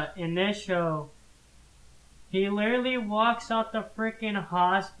 But in this show, he literally walks out the freaking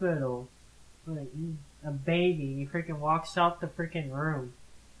hospital. Like, a baby. He freaking walks out the freaking room.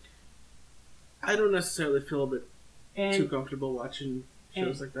 I don't necessarily feel a bit too comfortable watching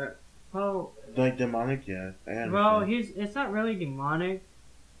shows like that. Well, like demonic, yeah. Well, it's not really demonic.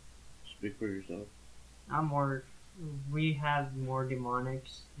 Speak for yourself. We have more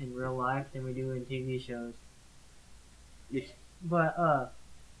demonics in real life than we do in TV shows. Yeah. But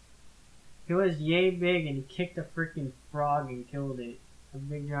he was yay big and he kicked a freaking frog and killed it. A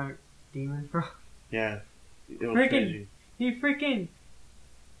big giant demon frog. Yeah. It was crazy.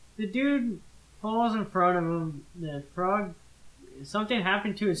 The dude falls in front of him. The frog, something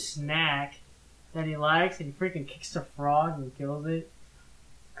happened to his snack that he likes, and he freaking kicks the frog and kills it.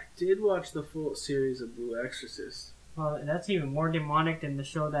 I did watch the full series of Blue Exorcist. Well, that's even more demonic than the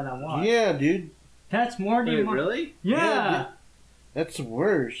show that I watched. Yeah, dude. That's more demonic. Really? Yeah. That's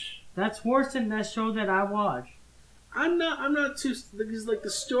worse. That's worse than that show that I watched. I'm not too, because like the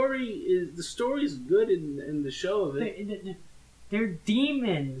story is good in the show of it. They're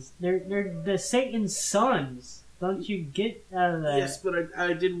demons. They're the Satan's sons. Don't you get out of that? Yes, but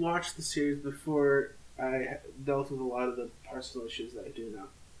I did watch the series before I dealt with a lot of the personal issues that I do now.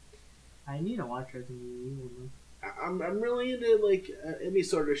 I need to watch Resident Evil. I'm really into like any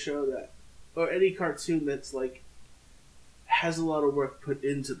sort of show that, or any cartoon that's like has a lot of work put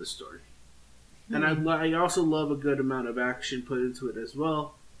into the story. And I also love a good amount of action put into it as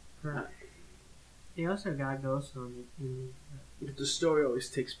well. Right. They also got ghosts on it. The story always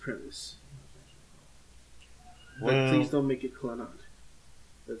takes premise. But please don't make it Clannad.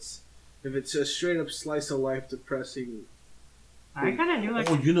 That's if it's a straight up slice of life depressing. I kind of do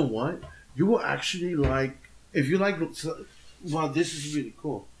like. Oh, you know what? You will actually like if you like. Well, this is really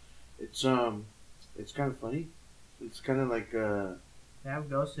cool. It's kind of funny. It's kind of like They have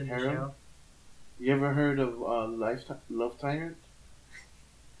ghosts in the show. You ever heard of Love Tyrant?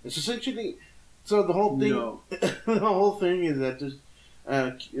 It's essentially the whole thing. No. The whole thing is that there's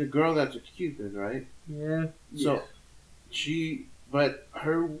a girl that's a Cupid, right? Yeah. So but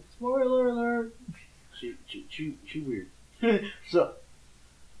her spoiler alert. She weird. So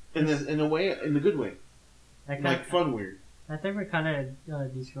in a way, in a good way, like fun weird. I think we're kind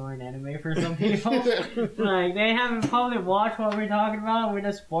of destroying anime for some people. Like they haven't probably watched what we're talking about. We're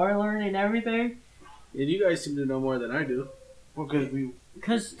just spoiling and everything. And you guys seem to know more than I do. Well,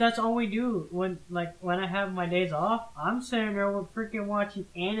 because that's all we do when I have my days off. I'm sitting there freaking watching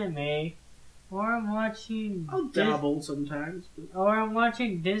anime, or I'm watching. I'll dabble sometimes. Or I'm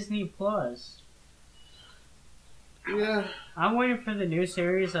watching Disney Plus. Yeah. I'm waiting for the new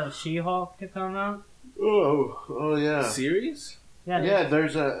series of She-Hulk to come out. Oh yeah. Series? Yeah,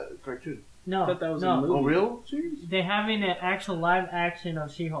 there's a cartoon. No, I thought that was a movie. Oh, real series? They're having an actual live action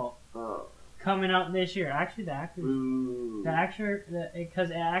of She-Hulk. Oh. Coming out this year. Actually, because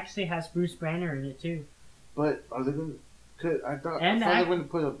it actually has Bruce Banner in it too. But are they going to? I thought they were going to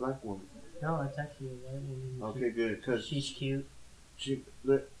put a black woman. No, it's actually a white woman. Okay, good. Cause she's cute.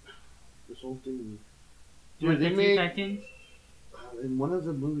 This whole thing. Dude, they made Titans? In one of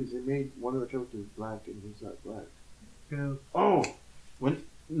the movies. They made one of the characters black, and he's not black. Who? Oh, when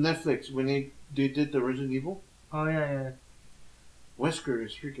Netflix they did the Resident Evil. Oh yeah. Wesker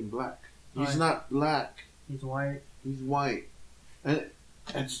is freaking black. He's not black. He's white. He's white. And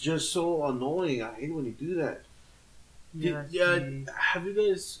it's just so annoying. I hate when you do that. Have you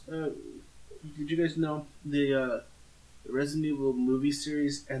guys... did you guys know the Resident Evil movie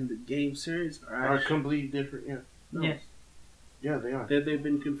series and the game series are completely different? Yeah. No. Yes. Yeah, they are. They've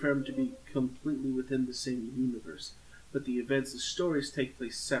been confirmed to be completely within the same universe. But the stories take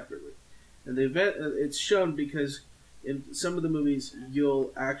place separately. And the event, it's shown because in some of the movies,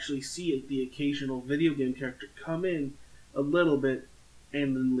 you'll actually see the occasional video game character come in a little bit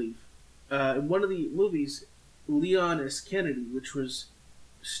and then leave. In one of the movies, Leon S. Kennedy, which was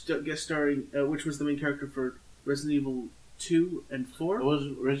guest starring, which was the main character for Resident Evil 2 and 4. It was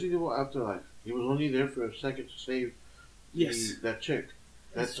Resident Evil Afterlife. He was only there for a second to save that chick.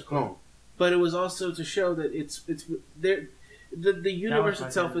 That's the clone. But it was also to show that it's there. The universe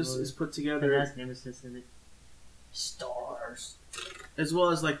itself is put together. It has Nemesis in it. Stars. As well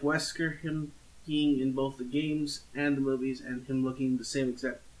as like Wesker, him being in both the games and the movies, and him looking the same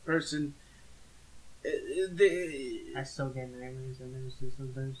exact person. I still get nightmares of Nemesis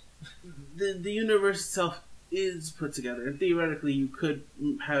sometimes. The universe itself is put together, and theoretically you could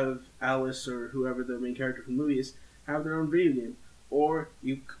have Alice or whoever the main character from the movie is have their own video game. Or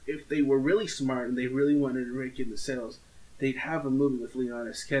if they were really smart and they really wanted to rake in the sales, they'd have a movie with Leon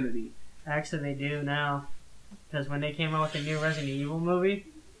S. Kennedy. Actually, they do now. Because when they came out with the new Resident Evil movie,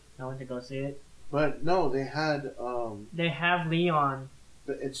 I went to go see it. But no, they had. They have Leon.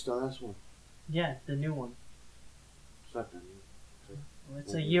 It's the last one. Yeah, the new one. It's not that new.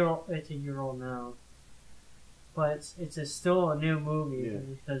 It's a year. It's a year old now. But it's still a new movie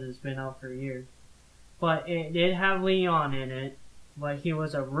because it's been out for a year. But it did have Leon in it, but he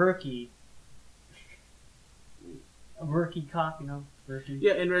was a rookie. A rookie cop, you know. Rookie.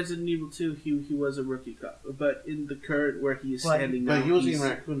 Yeah, in Resident Evil 2, he was a rookie cop. But in the current where he is standing now... But he was in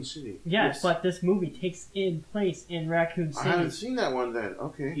Raccoon City. Yes, but this movie takes place in Raccoon City. I haven't seen that one then.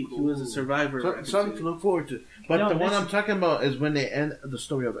 Okay, He was a survivor. Something to look forward to. But the one I'm talking about is when they end the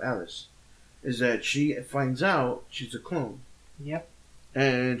story of Alice. Is that she finds out she's a clone. Yep.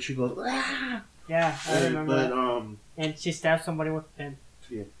 And she goes, ah! Yeah, I remember that. And she stabs somebody with a pin.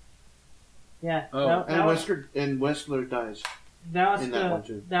 Yeah. Yeah. Oh. And Wessler dies. That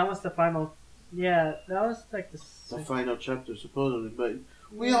was the final. Yeah, that was like the final chapter supposedly, but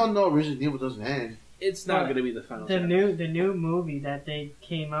we all know Resident Evil doesn't end. It's not going to be the final. The new movie that they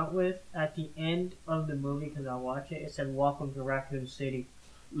came out with at the end of the movie, because I watched it. It said "Welcome to Raccoon City."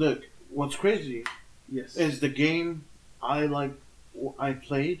 Look, what's crazy, is the game I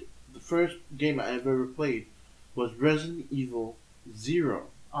played. The first game I ever played was Resident Evil 0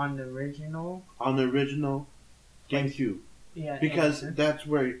 on the original GameCube. Yeah, because that's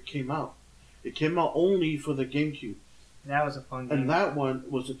where it came out. It came out only for the GameCube. That was a fun game. And that one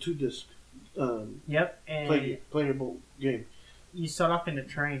was a 2-disc playable game. You start off in the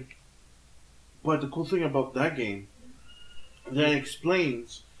train. But the cool thing about that game, that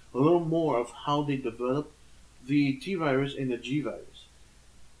explains a little more of how they developed the T-Virus and the G-Virus.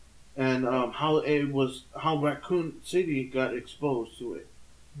 And how Raccoon City got exposed to it.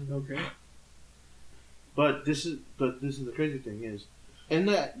 Okay. But this is the crazy thing is, in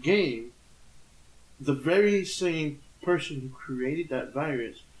that game, the very same person who created that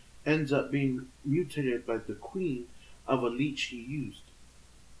virus ends up being mutated by the queen of a leech he used.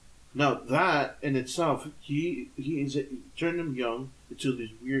 Now that in itself, he turned him young into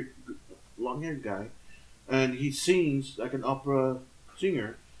this weird long-haired guy, and he sings like an opera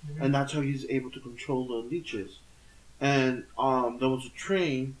singer, and that's how he's able to control the leeches. And there was a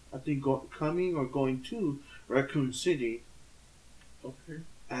train, I think, coming or going to Raccoon City. Okay.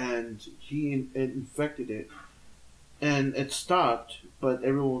 And he infected it, and it stopped. But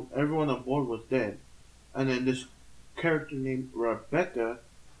everyone on board was dead. And then this character named Rebecca,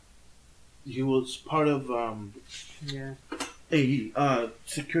 he was part of a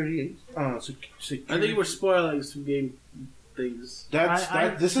security. I think you were spoiling some game things.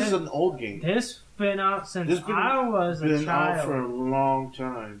 This is an old game. This been out since I was a child. Been out for a long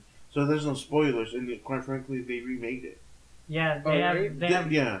time, so there's no spoilers. And quite frankly, they remade it. Yeah, they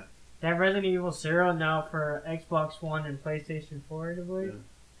have Resident Evil 0 now for Xbox One and PlayStation 4, I believe.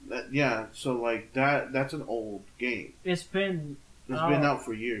 So like that's an old game. It's been out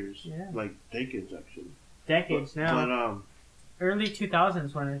for years. Yeah. Like decades actually. Decades now. But early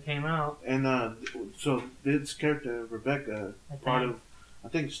 2000s when it came out. And so this character Rebecca, part of I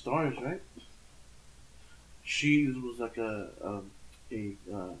think Stars, right? She was like a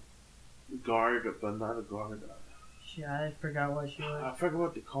guard, but not a guard. I forgot what she was. I forgot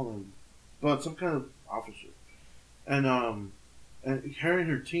what they call him, but some kind of officer. And her and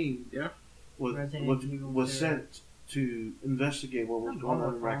her team was sent to investigate what was going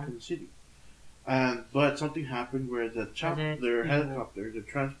on in Raccoon City. But something happened where their helicopter, the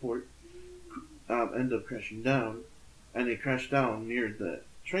transport, ended up crashing down, and they crashed down near the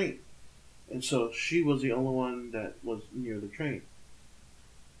train. And so she was the only one that was near the train.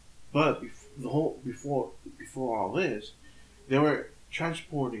 But before all this, they were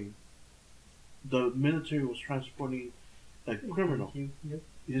transporting the military was transporting a criminal. Yep.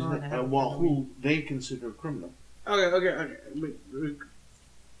 Isn't it? Well, who they consider a criminal. Okay.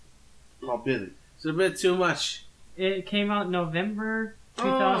 Called Billy. It's a bit too much. It came out November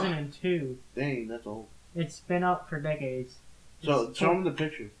 2002. Dang, that's old. It's been out for decades. So, show them the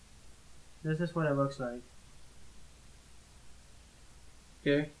picture. This is what it looks like.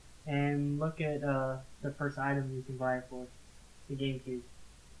 Okay. And look at the first item you can buy it for. The GameCube.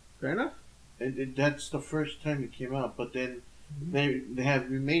 Fair enough. And that's the first time it came out, but then they have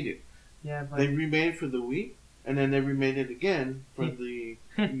remade it. Yeah, but They remade it for the Wii, and then they remade it again for the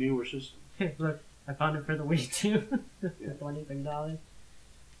newer system. look, I found it for the Wii too. Yeah. $23.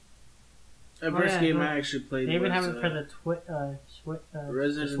 The first game I actually played They even was have it for the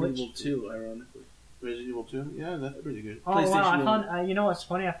Resident Switch. Evil 2, ironically. Resident Evil 2? Yeah, that's pretty good. Oh wow! I PlayStation found. You know what's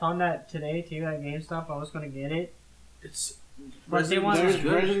funny? I found that today too at GameStop. I was gonna get it. It's But they Resident wanted- Evil's There's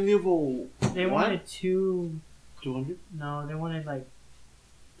good. Resident Evil They wanted two. 200? No, they wanted like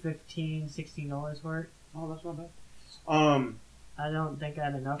 $16 for it. Oh, that's not bad. I don't think I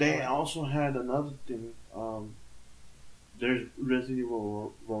had enough. They for it. also had another thing. There's Resident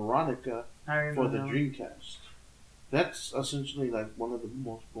Evil Veronica I for remember the that one. Dreamcast. That's essentially like one of the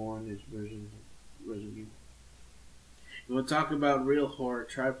most boring versions of Resident Evil. You want to talk about real horror?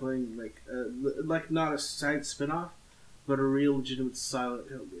 Try playing like not a side spin-off, but a real legitimate Silent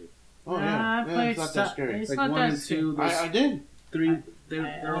Hill game. Oh I yeah, played it's not that scary. It's Like not 1 that and 2, scary. I did. 3.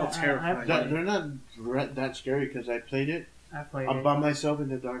 They're all terrifying. They're not that scary because I played it. I played I'm it. by myself in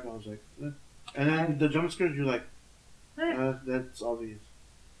the dark. I was like, and then the jump scares. You're like, Eh. that's obvious.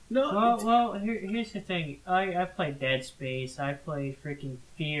 No, Well, here's the thing. I played Dead Space. I played freaking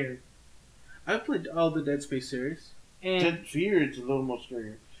Fear. I've played all the Dead Space series. And Dead Fear, it's a little more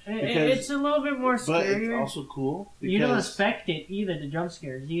scarier, it's a little bit more but it's scarier. also cool. You don't because- expect it either. The jump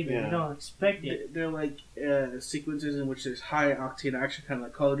scares either. Yeah. You don't expect it. They're like sequences in which there's high octane action, kind of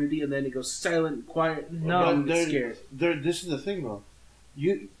like Call of Duty, and then it goes silent and quiet. No, and But I'm scared. this is the thing though.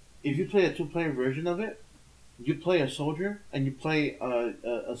 If you play a 2-player version of it, you play a soldier and you play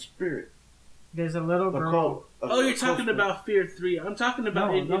a spirit. There's a little A girl. cult- a- Oh, you're a talking cult- about Fear 3. I'm talking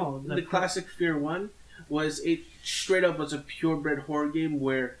about No, the classic Fear 1 was it straight up was a purebred horror game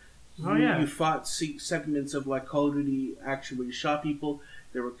where you fought segments of like Call of Duty action where you shot people,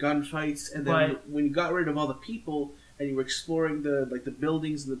 there were gunfights, and then when you got rid of all the people and you were exploring the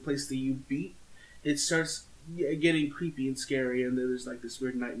buildings and the place that you beat, it starts getting creepy and scary, and then there's like this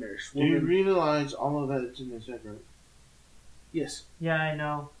weird nightmarish Do you woman. realize all of that is in his head, right? Yes. Yeah, I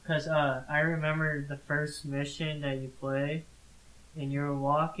know. Because I remember the first mission that you play, and you're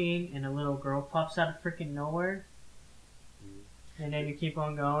walking, and a little girl pops out of freaking nowhere. And then you keep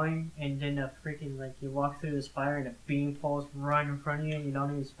on going, and then a freaking, like, you walk through this fire, and a beam falls right in front of you, and you don't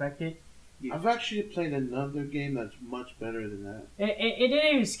even expect it. Yeah. I've actually played another game that's much better than that. It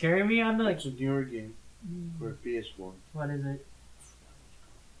didn't even scare me. I'm like, It's a newer game for PS4. what is it?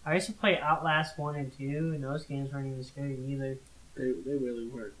 I used to play Outlast 1 and 2, and those games weren't even scary either. They really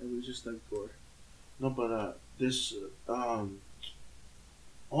weren't. It was just like gore. No, but this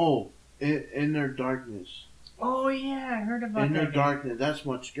Inner Darkness. Oh yeah, I heard about Inner that. Darkness. That's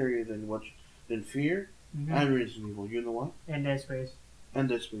much scarier than Fear Mm-hmm. and Resident Evil. You know why? And Dead Space. And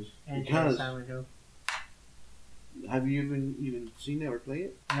Dead Space. And Because Silent Hill. have you even seen it or played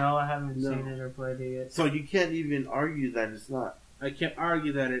it? No, I haven't No. seen it or played it yet. So you can't even argue that it's not. I can't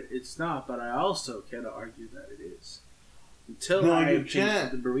argue that it's not, but I also cannot argue that it is. Until No, I you have tasted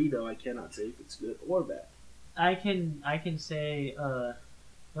can't. the burrito, I cannot say if it's good or bad. I can say no,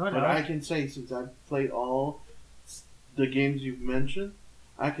 But I can say, since I've played all the games you've mentioned,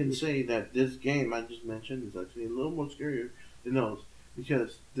 I can say that this game I just mentioned is actually a little more scarier than those.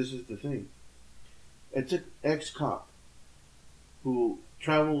 Because this is the thing. It's an ex-cop who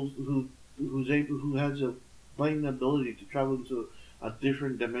travels, who has a plain ability to travel into a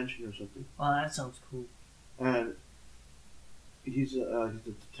different dimension or something. Oh, that sounds cool. And he's a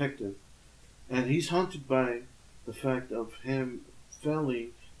detective, and he's haunted by the fact of him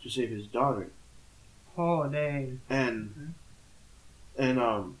failing to save his daughter, Oh dang. and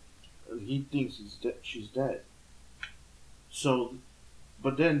he thinks she's dead. So,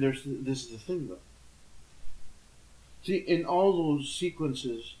 but then this is the thing though. See, in all those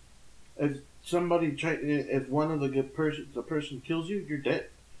sequences, if one of the person kills you, you're dead.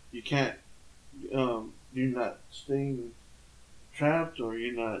 You can't. You're not staying trapped, or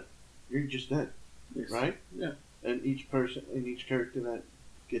you're just dead, Yes. right? Yeah. And each character that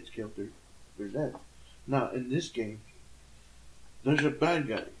gets killed, they're dead. Now, in this game, there's a bad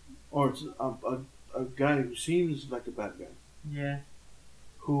guy, or it's a guy who seems like a bad guy, Yeah.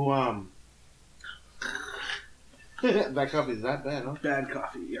 who That coffee is that bad, huh? Bad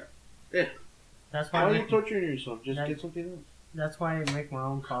coffee, yeah. That's Why why are you torturing yourself? Just that- get something else. that's why I make my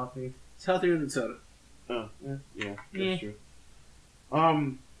own coffee. It's healthier than soda. Oh, yeah, Yeah. that's true.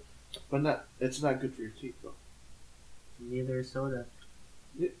 But it's not good for your teeth, though. Neither is soda.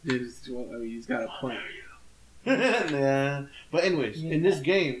 He's got a point. Nah. But anyways, Yeah. in this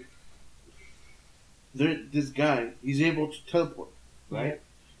game, this guy, he's able to teleport, right? Yeah.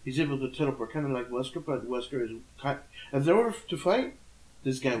 He's able to teleport, kind of like Wesker, but Wesker is if they were to fight,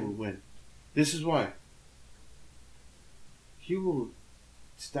 this guy will win. This is why. He will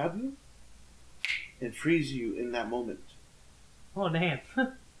stab you and freeze you in that moment. Oh damn!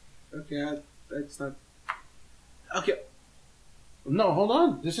 Okay, that's not. Okay, No, hold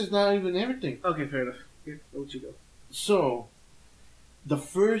on. This is not even everything. okay, fair enough. Here, I'll let you go. So, the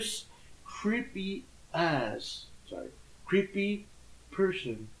first creepy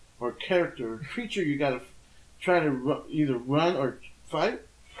person or character, creature you gotta try to either run or fight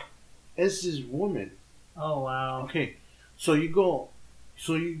is this woman. Oh wow! Okay, so you go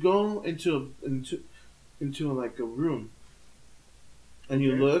into like a room, and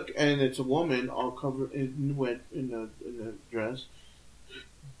you Okay. look, and it's a woman all covered in wet in a dress,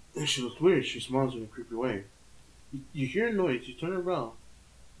 and she looks weird. She smiles in a creepy way. You hear a noise. You turn around,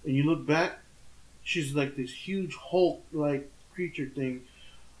 and you look back. She's like this huge Hulk-like creature thing,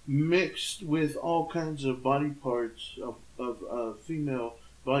 mixed with all kinds of body parts of female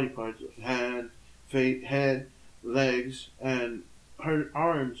body parts: hand, face, head, legs, and her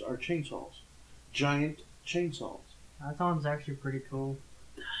arms are chainsaws, giant chainsaws. That sounds actually pretty cool.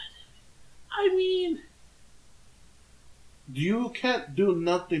 I mean, You can't do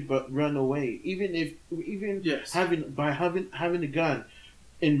nothing but run away. Even Yes. having a gun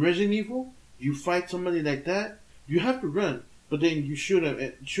in Resident Evil, you fight somebody like that, you have to run. But then you shoot him.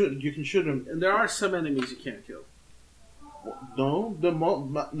 You can shoot him. and there are some enemies you can't kill. No,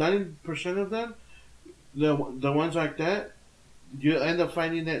 90% of them, the ones like that, you end up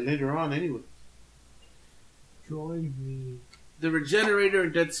finding that later on anyway. Join me. The Regenerator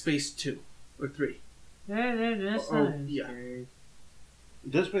in Dead Space 2 or 3. That's Oh, not yeah. scary.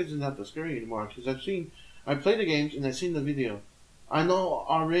 This place is not that scary anymore because I played the games and I've seen the video. I know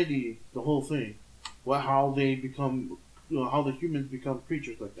already the whole thing, how they become, how the humans become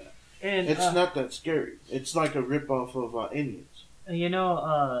creatures like that. And It's not that scary. It's like a ripoff of Aliens. you know,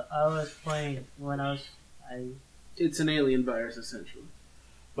 I was playing when I It's an alien virus, essentially.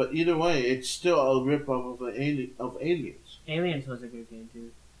 But either way, it's still a ripoff of Aliens. Aliens was a good game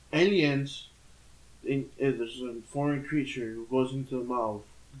too. Aliens, there's a foreign creature who goes into the mouth,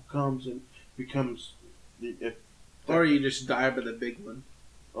 comes and becomes Or you just die by the big one.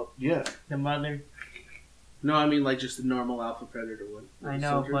 yeah. The mother. No, I mean like just the normal alpha predator one. I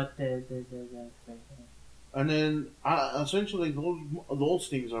know, Soldier. but the And then essentially those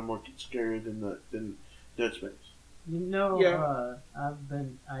things are more scary than Dead Space. you know, Yeah.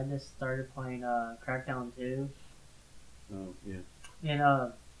 I just started playing Crackdown 2, Oh yeah.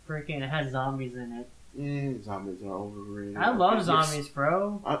 and freaking it has zombies in it. Zombies are overrated. I love Yes. zombies,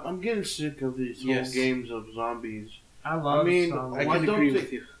 bro. I'm getting sick of these Yes. whole games of zombies. I love I mean, zombies. I Why can don't agree they-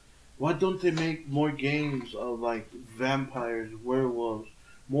 with you. Why don't they make more games of like vampires, werewolves,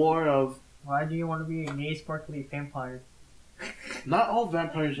 more of? Why do you want to be a gay, sparkly vampire? Not all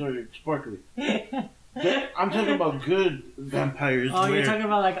vampires are sparkly. I'm talking about good vampires. Oh, you're where- talking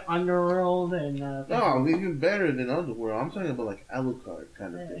about like Underworld and No, even better than Underworld. I'm talking about like Alucard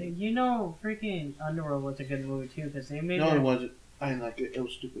kind of thing. you know, freaking Underworld was a good movie too because they made No, it wasn't. I didn't like it. It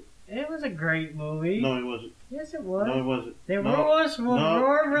was stupid. It was a great movie. No, it wasn't. Yes, it was. No, it wasn't. The No, werewolves were no,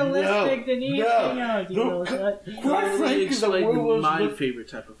 more realistic than anything else. You no, know that? Quite Really frankly, the explained werewolves my look, favorite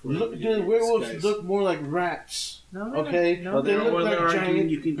type of horror movie, the werewolves guys. look more like rats. No, Okay, no, Well, they they're- look well, like they're arguing giant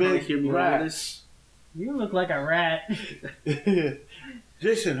you can probably big hear me over rats. you look like a rat.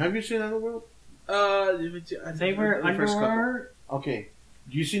 Jason, have you seen Underworld? They were Underworld. Okay,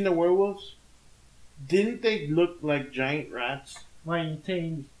 you seen the werewolves? Didn't they look like giant rats? Why you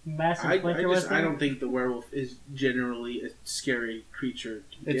think Massive Splinter was there? I don't think the werewolf is generally a scary creature.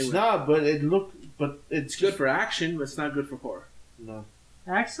 to begin It's with. not, but It's good for action, but it's not good for horror. No.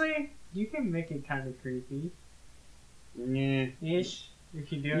 Actually, you can make it kind of creepy Yeah. ish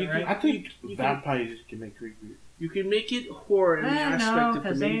if you do You it can- right. I think You can- vampires can make creepy. You can make it horror in the I know, aspect of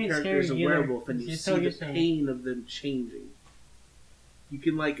 'cause the they main ain't character is a scary either. werewolf, and you It's see so the useful. pain of them changing. You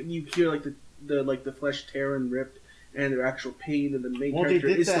can you hear the flesh tear and ripped, and their actual pain, and the main Well, they character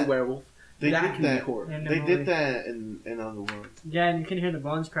did is the that. werewolf. They that did can that. be horror. In the They movie. did that in Underworld. Yeah, and you can hear the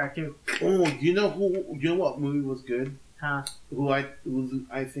bones crack too. Oh, you know what movie was good? Huh? Who I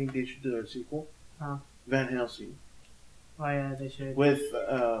think they should do a sequel? Huh? Van Helsing. Oh yeah, they should. With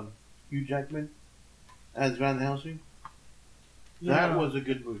Hugh Jackman as Van Helsing. That was a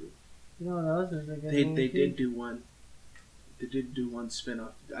good movie. You know what else is a good They movie? did do one. They did do one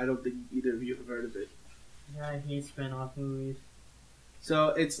spin-off. I don't think either of you have heard of it. Yeah, I hate spin-off movies. So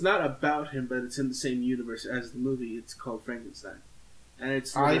it's not about him, but it's in the same universe as the movie. It's called Frankenstein, and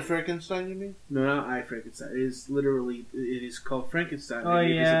it's I Frankenstein. You mean? no, not I Frankenstein. It is called Frankenstein. Oh, and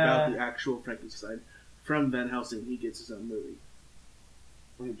it is yeah. about the actual Frankenstein from Van Helsing. He gets his own movie.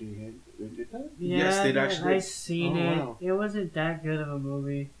 Wait, they did that? Yeah, Yes, they'd actually- I seen Oh, it. wow. It wasn't that good of a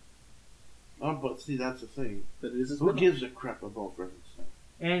movie. Oh, but see, that's the thing. But it is a Who spin-off. gives a crap about Frankenstein?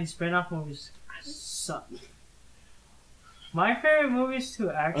 And spin-off movies suck. My favorite movies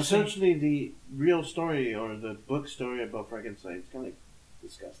to actually... Essentially, the real story or the book story about Frankenstein is kind of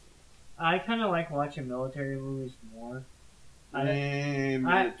disgusting. I kind of like watching military movies more.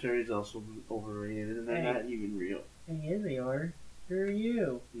 Military is also overrated, and they're Hey. not even real. And yeah, they are. Who are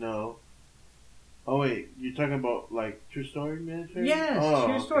you? No. Oh wait, you're talking about like true story military? Yes, Oh,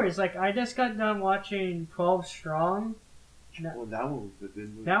 true okay. stories. Like, I just got done watching 12 Strong. Well, that one was a good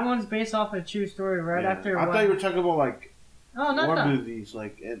movie. That one's based off a true story right Yeah. after... I thought you were talking about like Oh, not war that. movies,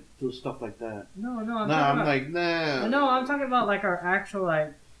 like and stuff like that. No, I'm No, talking I'm about... like nah. No, I'm talking about like our actual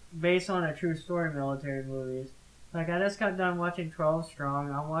like based on a true story military movies. Like I just got done watching 12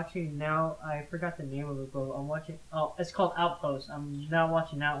 Strong. I'm watching now. I forgot the name of it, but I'm watching. Oh, it's called Outpost. I'm now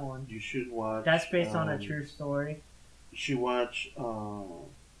watching that one. You should watch. That's based on a true story. You should watch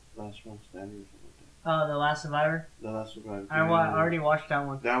Last Man Standing or something like The Last Survivor. that. The Last Survivor. I already watched that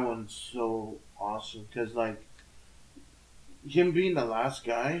one. That one's so awesome because like him being the last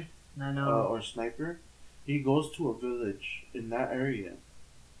guy I know. or sniper, he goes to a village in that area,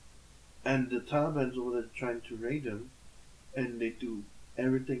 and the Taliban's over there trying to raid him, and they do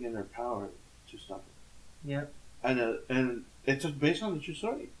everything in their power to stop him. Yep. And it's just based on the true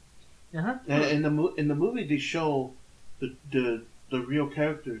story. Uh-huh. And in the movie, they show the real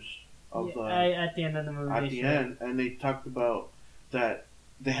characters of At the end of the movie. at the end, and they talked about that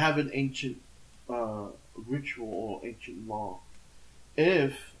they have an ancient ritual or ancient law.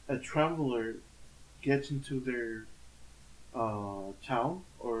 If a traveler gets into their town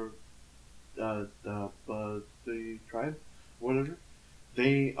or the tribe, whatever,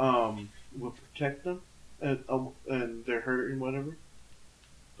 they will protect them, and they're hurt and whatever.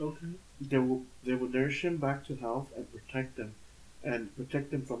 Okay. They will nourish them back to health and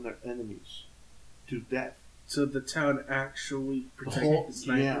protect them from their enemies to death. So the town actually protected the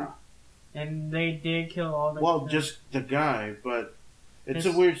sniper. Yeah. And they did kill all the. Well, just the guy, but it's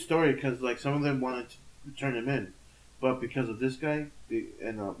a weird story because like some of them wanted to turn him in, but because of this guy, they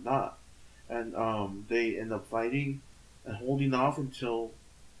end up not, and they end up fighting and holding off until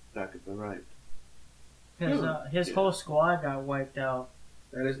backup arrived. Because his whole squad got wiped out.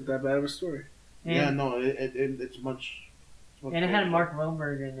 That isn't that bad of a story. And, Yeah, no, it's much. And it had Mark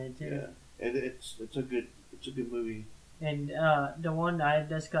Wahlberg in it too. Yeah, it's a good movie. And the one I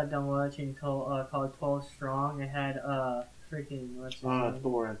just got done watching called 12 Strong, it had freaking what's his name?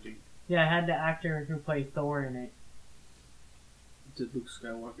 Thor, I think. Yeah, it had the actor who played Thor in it. Did Luke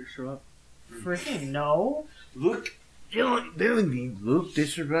Skywalker show up? Freaking no. Luke, Luke, they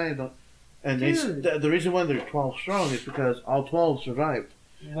survived, and Dude. the reason why they're 12 strong is because all 12 survived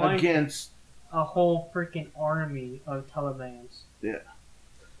against a whole freaking army of Talibans. Yeah.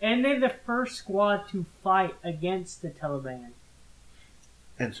 And they're the first squad to fight against the Taliban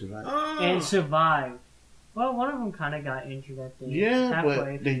and survived. and survive. Well, one of them kind of got injured at the Yeah, halfway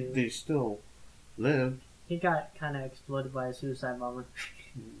but through. they still lived. He got kind of exploded by a suicide bomber.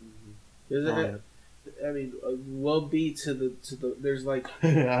 I mean, we'll be to the. There's like.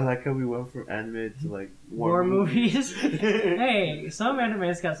 I like how we went from anime to like war movies. Hey, some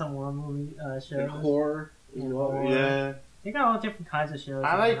animes got some war movie shows. And horror. And Well, horror. Yeah, They got all different kinds of shows.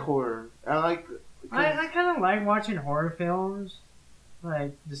 I like horror. I kind of like watching horror films.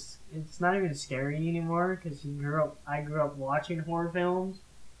 Like this, it's not even scary anymore because I grew up watching horror films.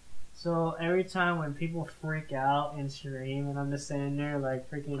 So every time when people freak out and scream, and I'm just sitting there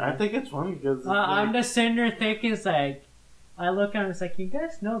like freaking. I think it's funny because I'm just sitting there thinking, it's like, I look at them, it's like, you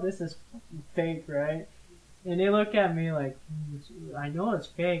guys know this is fucking fake, right? And they look at me like, I know it's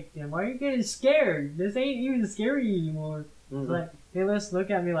fake, then why are you getting scared? This ain't even scary anymore. Mhm. It's like, they just look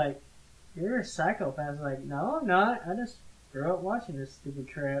at me like, you're a psychopath. I'm like, no, I'm not. I just grew up watching this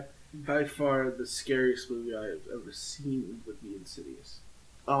stupid crap. By far, the scariest movie I've ever seen would be Insidious.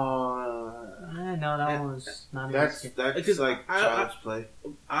 I know that one was not even that's scary. Because like child's play.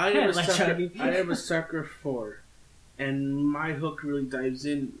 I am a Like sucker. Chucky. I am a sucker for, and my hook really dives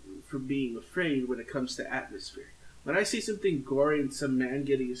in for being afraid when it comes to atmosphere. When I see something gory and some man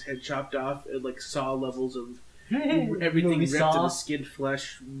getting his head chopped off at like Saw levels of everything ripped to the skin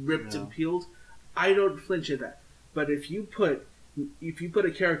flesh, ripped and peeled, I don't flinch at that. But if you put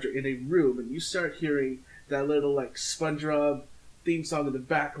a character in a room and you start hearing that little like SpongeBob theme song in the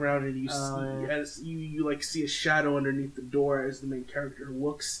background, and you like see a shadow underneath the door as the main character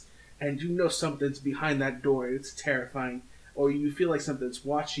looks, and you know something's behind that door, it's terrifying, or you feel like something's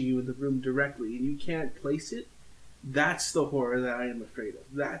watching you in the room directly and you can't place it. That's the horror that I am afraid of.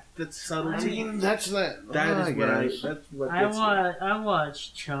 That subtlety. I mean, that's that. That is what I. That's what I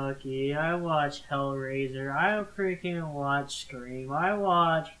watch Chucky. I watch Hellraiser. I freaking watch Scream. I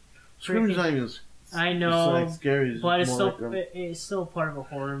watch. Scream's not even. I know, it's like scary, but it's still part of a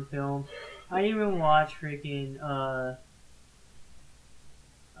horror film. I even watch freaking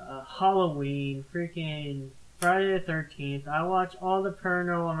Halloween, freaking Friday the 13th. I watch all the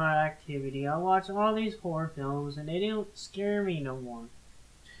Paranormal Activity. I watch all these horror films, and they don't scare me no more.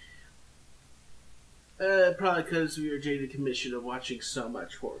 Probably because we are jaded commission of watching so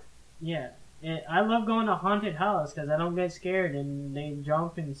much horror. Yeah. I love going to haunted house because I don't get scared, and they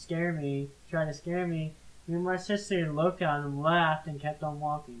jump and scare me, try to scare me. Me and my sister looked at them, laughed, and kept on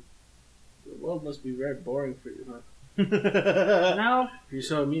walking. The world must be very boring for you, huh? No. You're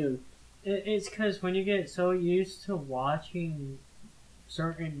so immune. It's because when you get so used to watching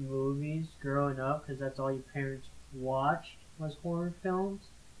certain movies growing up, because that's all your parents watched was horror films.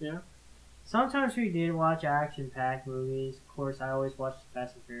 Yeah. Sometimes we did watch action-packed movies. Of course, I always watched the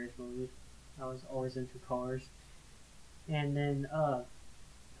Fast and Furious movies. I was always into cars. And then,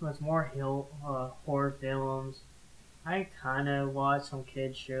 was more horror films. I kind of watch some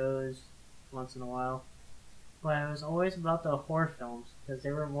kids shows once in a while. But it was always about the horror films, because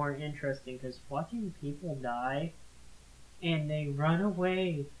they were more interesting, because watching people die, and they run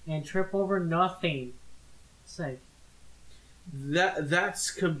away, and trip over nothing. It's like... That's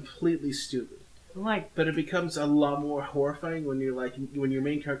completely stupid. But it becomes a lot more horrifying when when your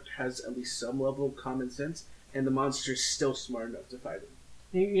main character has at least some level of common sense, and the monster's still smart enough to fight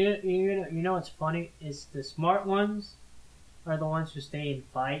him. You know what's funny? Is the smart ones are the ones who stay and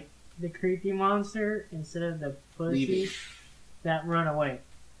fight the creepy monster instead of the pussies that run away.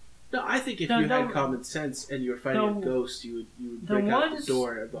 No, I think if you had common sense and you were fighting a ghost, you would break out the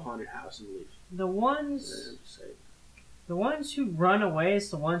door of the haunted house and leave. The ones who run away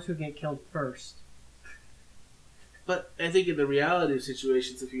is the ones who get killed first. But I think in the reality of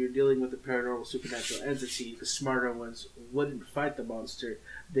situations, if you're dealing with a paranormal supernatural entity, the smarter ones wouldn't fight the monster.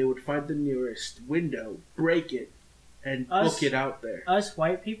 They would find the nearest window, break it, and book it out there. Us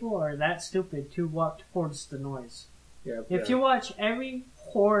white people are that stupid to walk towards the noise. Yeah. If you watch every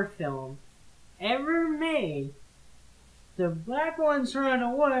horror film ever made, the black ones run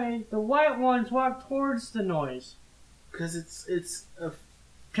away, the white ones walk towards the noise. Because it's a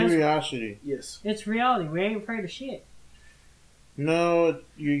curiosity. Yes. It's reality. We ain't afraid of shit. No,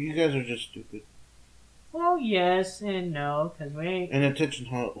 you guys are just stupid. Well, yes and no, because we ain't... And attention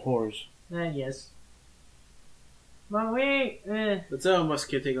whores. Yes. But we ain't... But some of us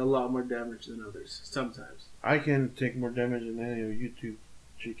can take a lot more damage than others, sometimes. I can take more damage than any of you two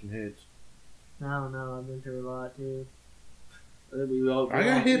chicken heads. I don't know, I've been through a lot, too. I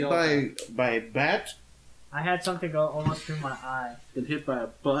got hit by a bat. I had something go almost through my eye. Been hit by a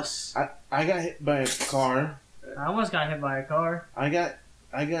bus. I got hit by a car. I almost got hit by a car. I got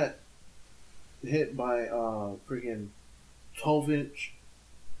hit by a freaking 12-inch.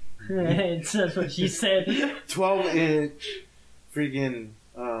 That's what she said. 12-inch freaking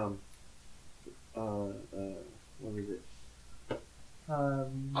what is it?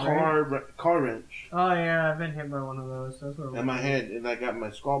 Car wrench. Oh yeah, I've been hit by one of those. That's what. And my head, and I got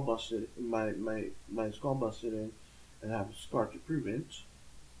my skull busted. My skull busted in, and I have a scar to prove it.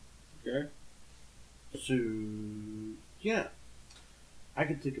 Okay. So yeah, I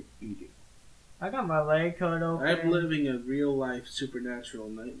could take a beating. I got my leg cut open. I'm living a real life supernatural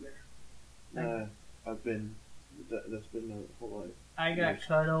nightmare. I've been. That's been my whole life. I got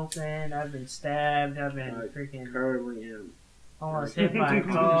cut open. I've been stabbed. I've been freaking. Currently am. Almost hit by a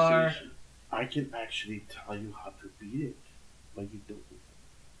car. I can actually tell you how to beat it, but you don't.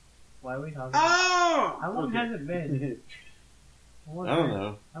 Why are we talking? Oh! How long has it been? I don't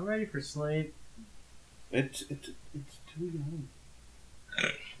know. I'm ready for sleep. It's too young.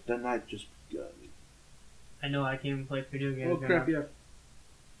 The night just begun. I know I can't even play video games. Oh crap!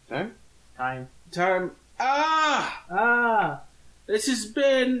 Yeah. Time. Ah! This has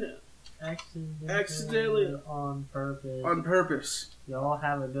been accidentally on purpose. Y'all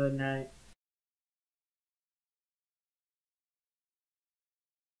have a good night.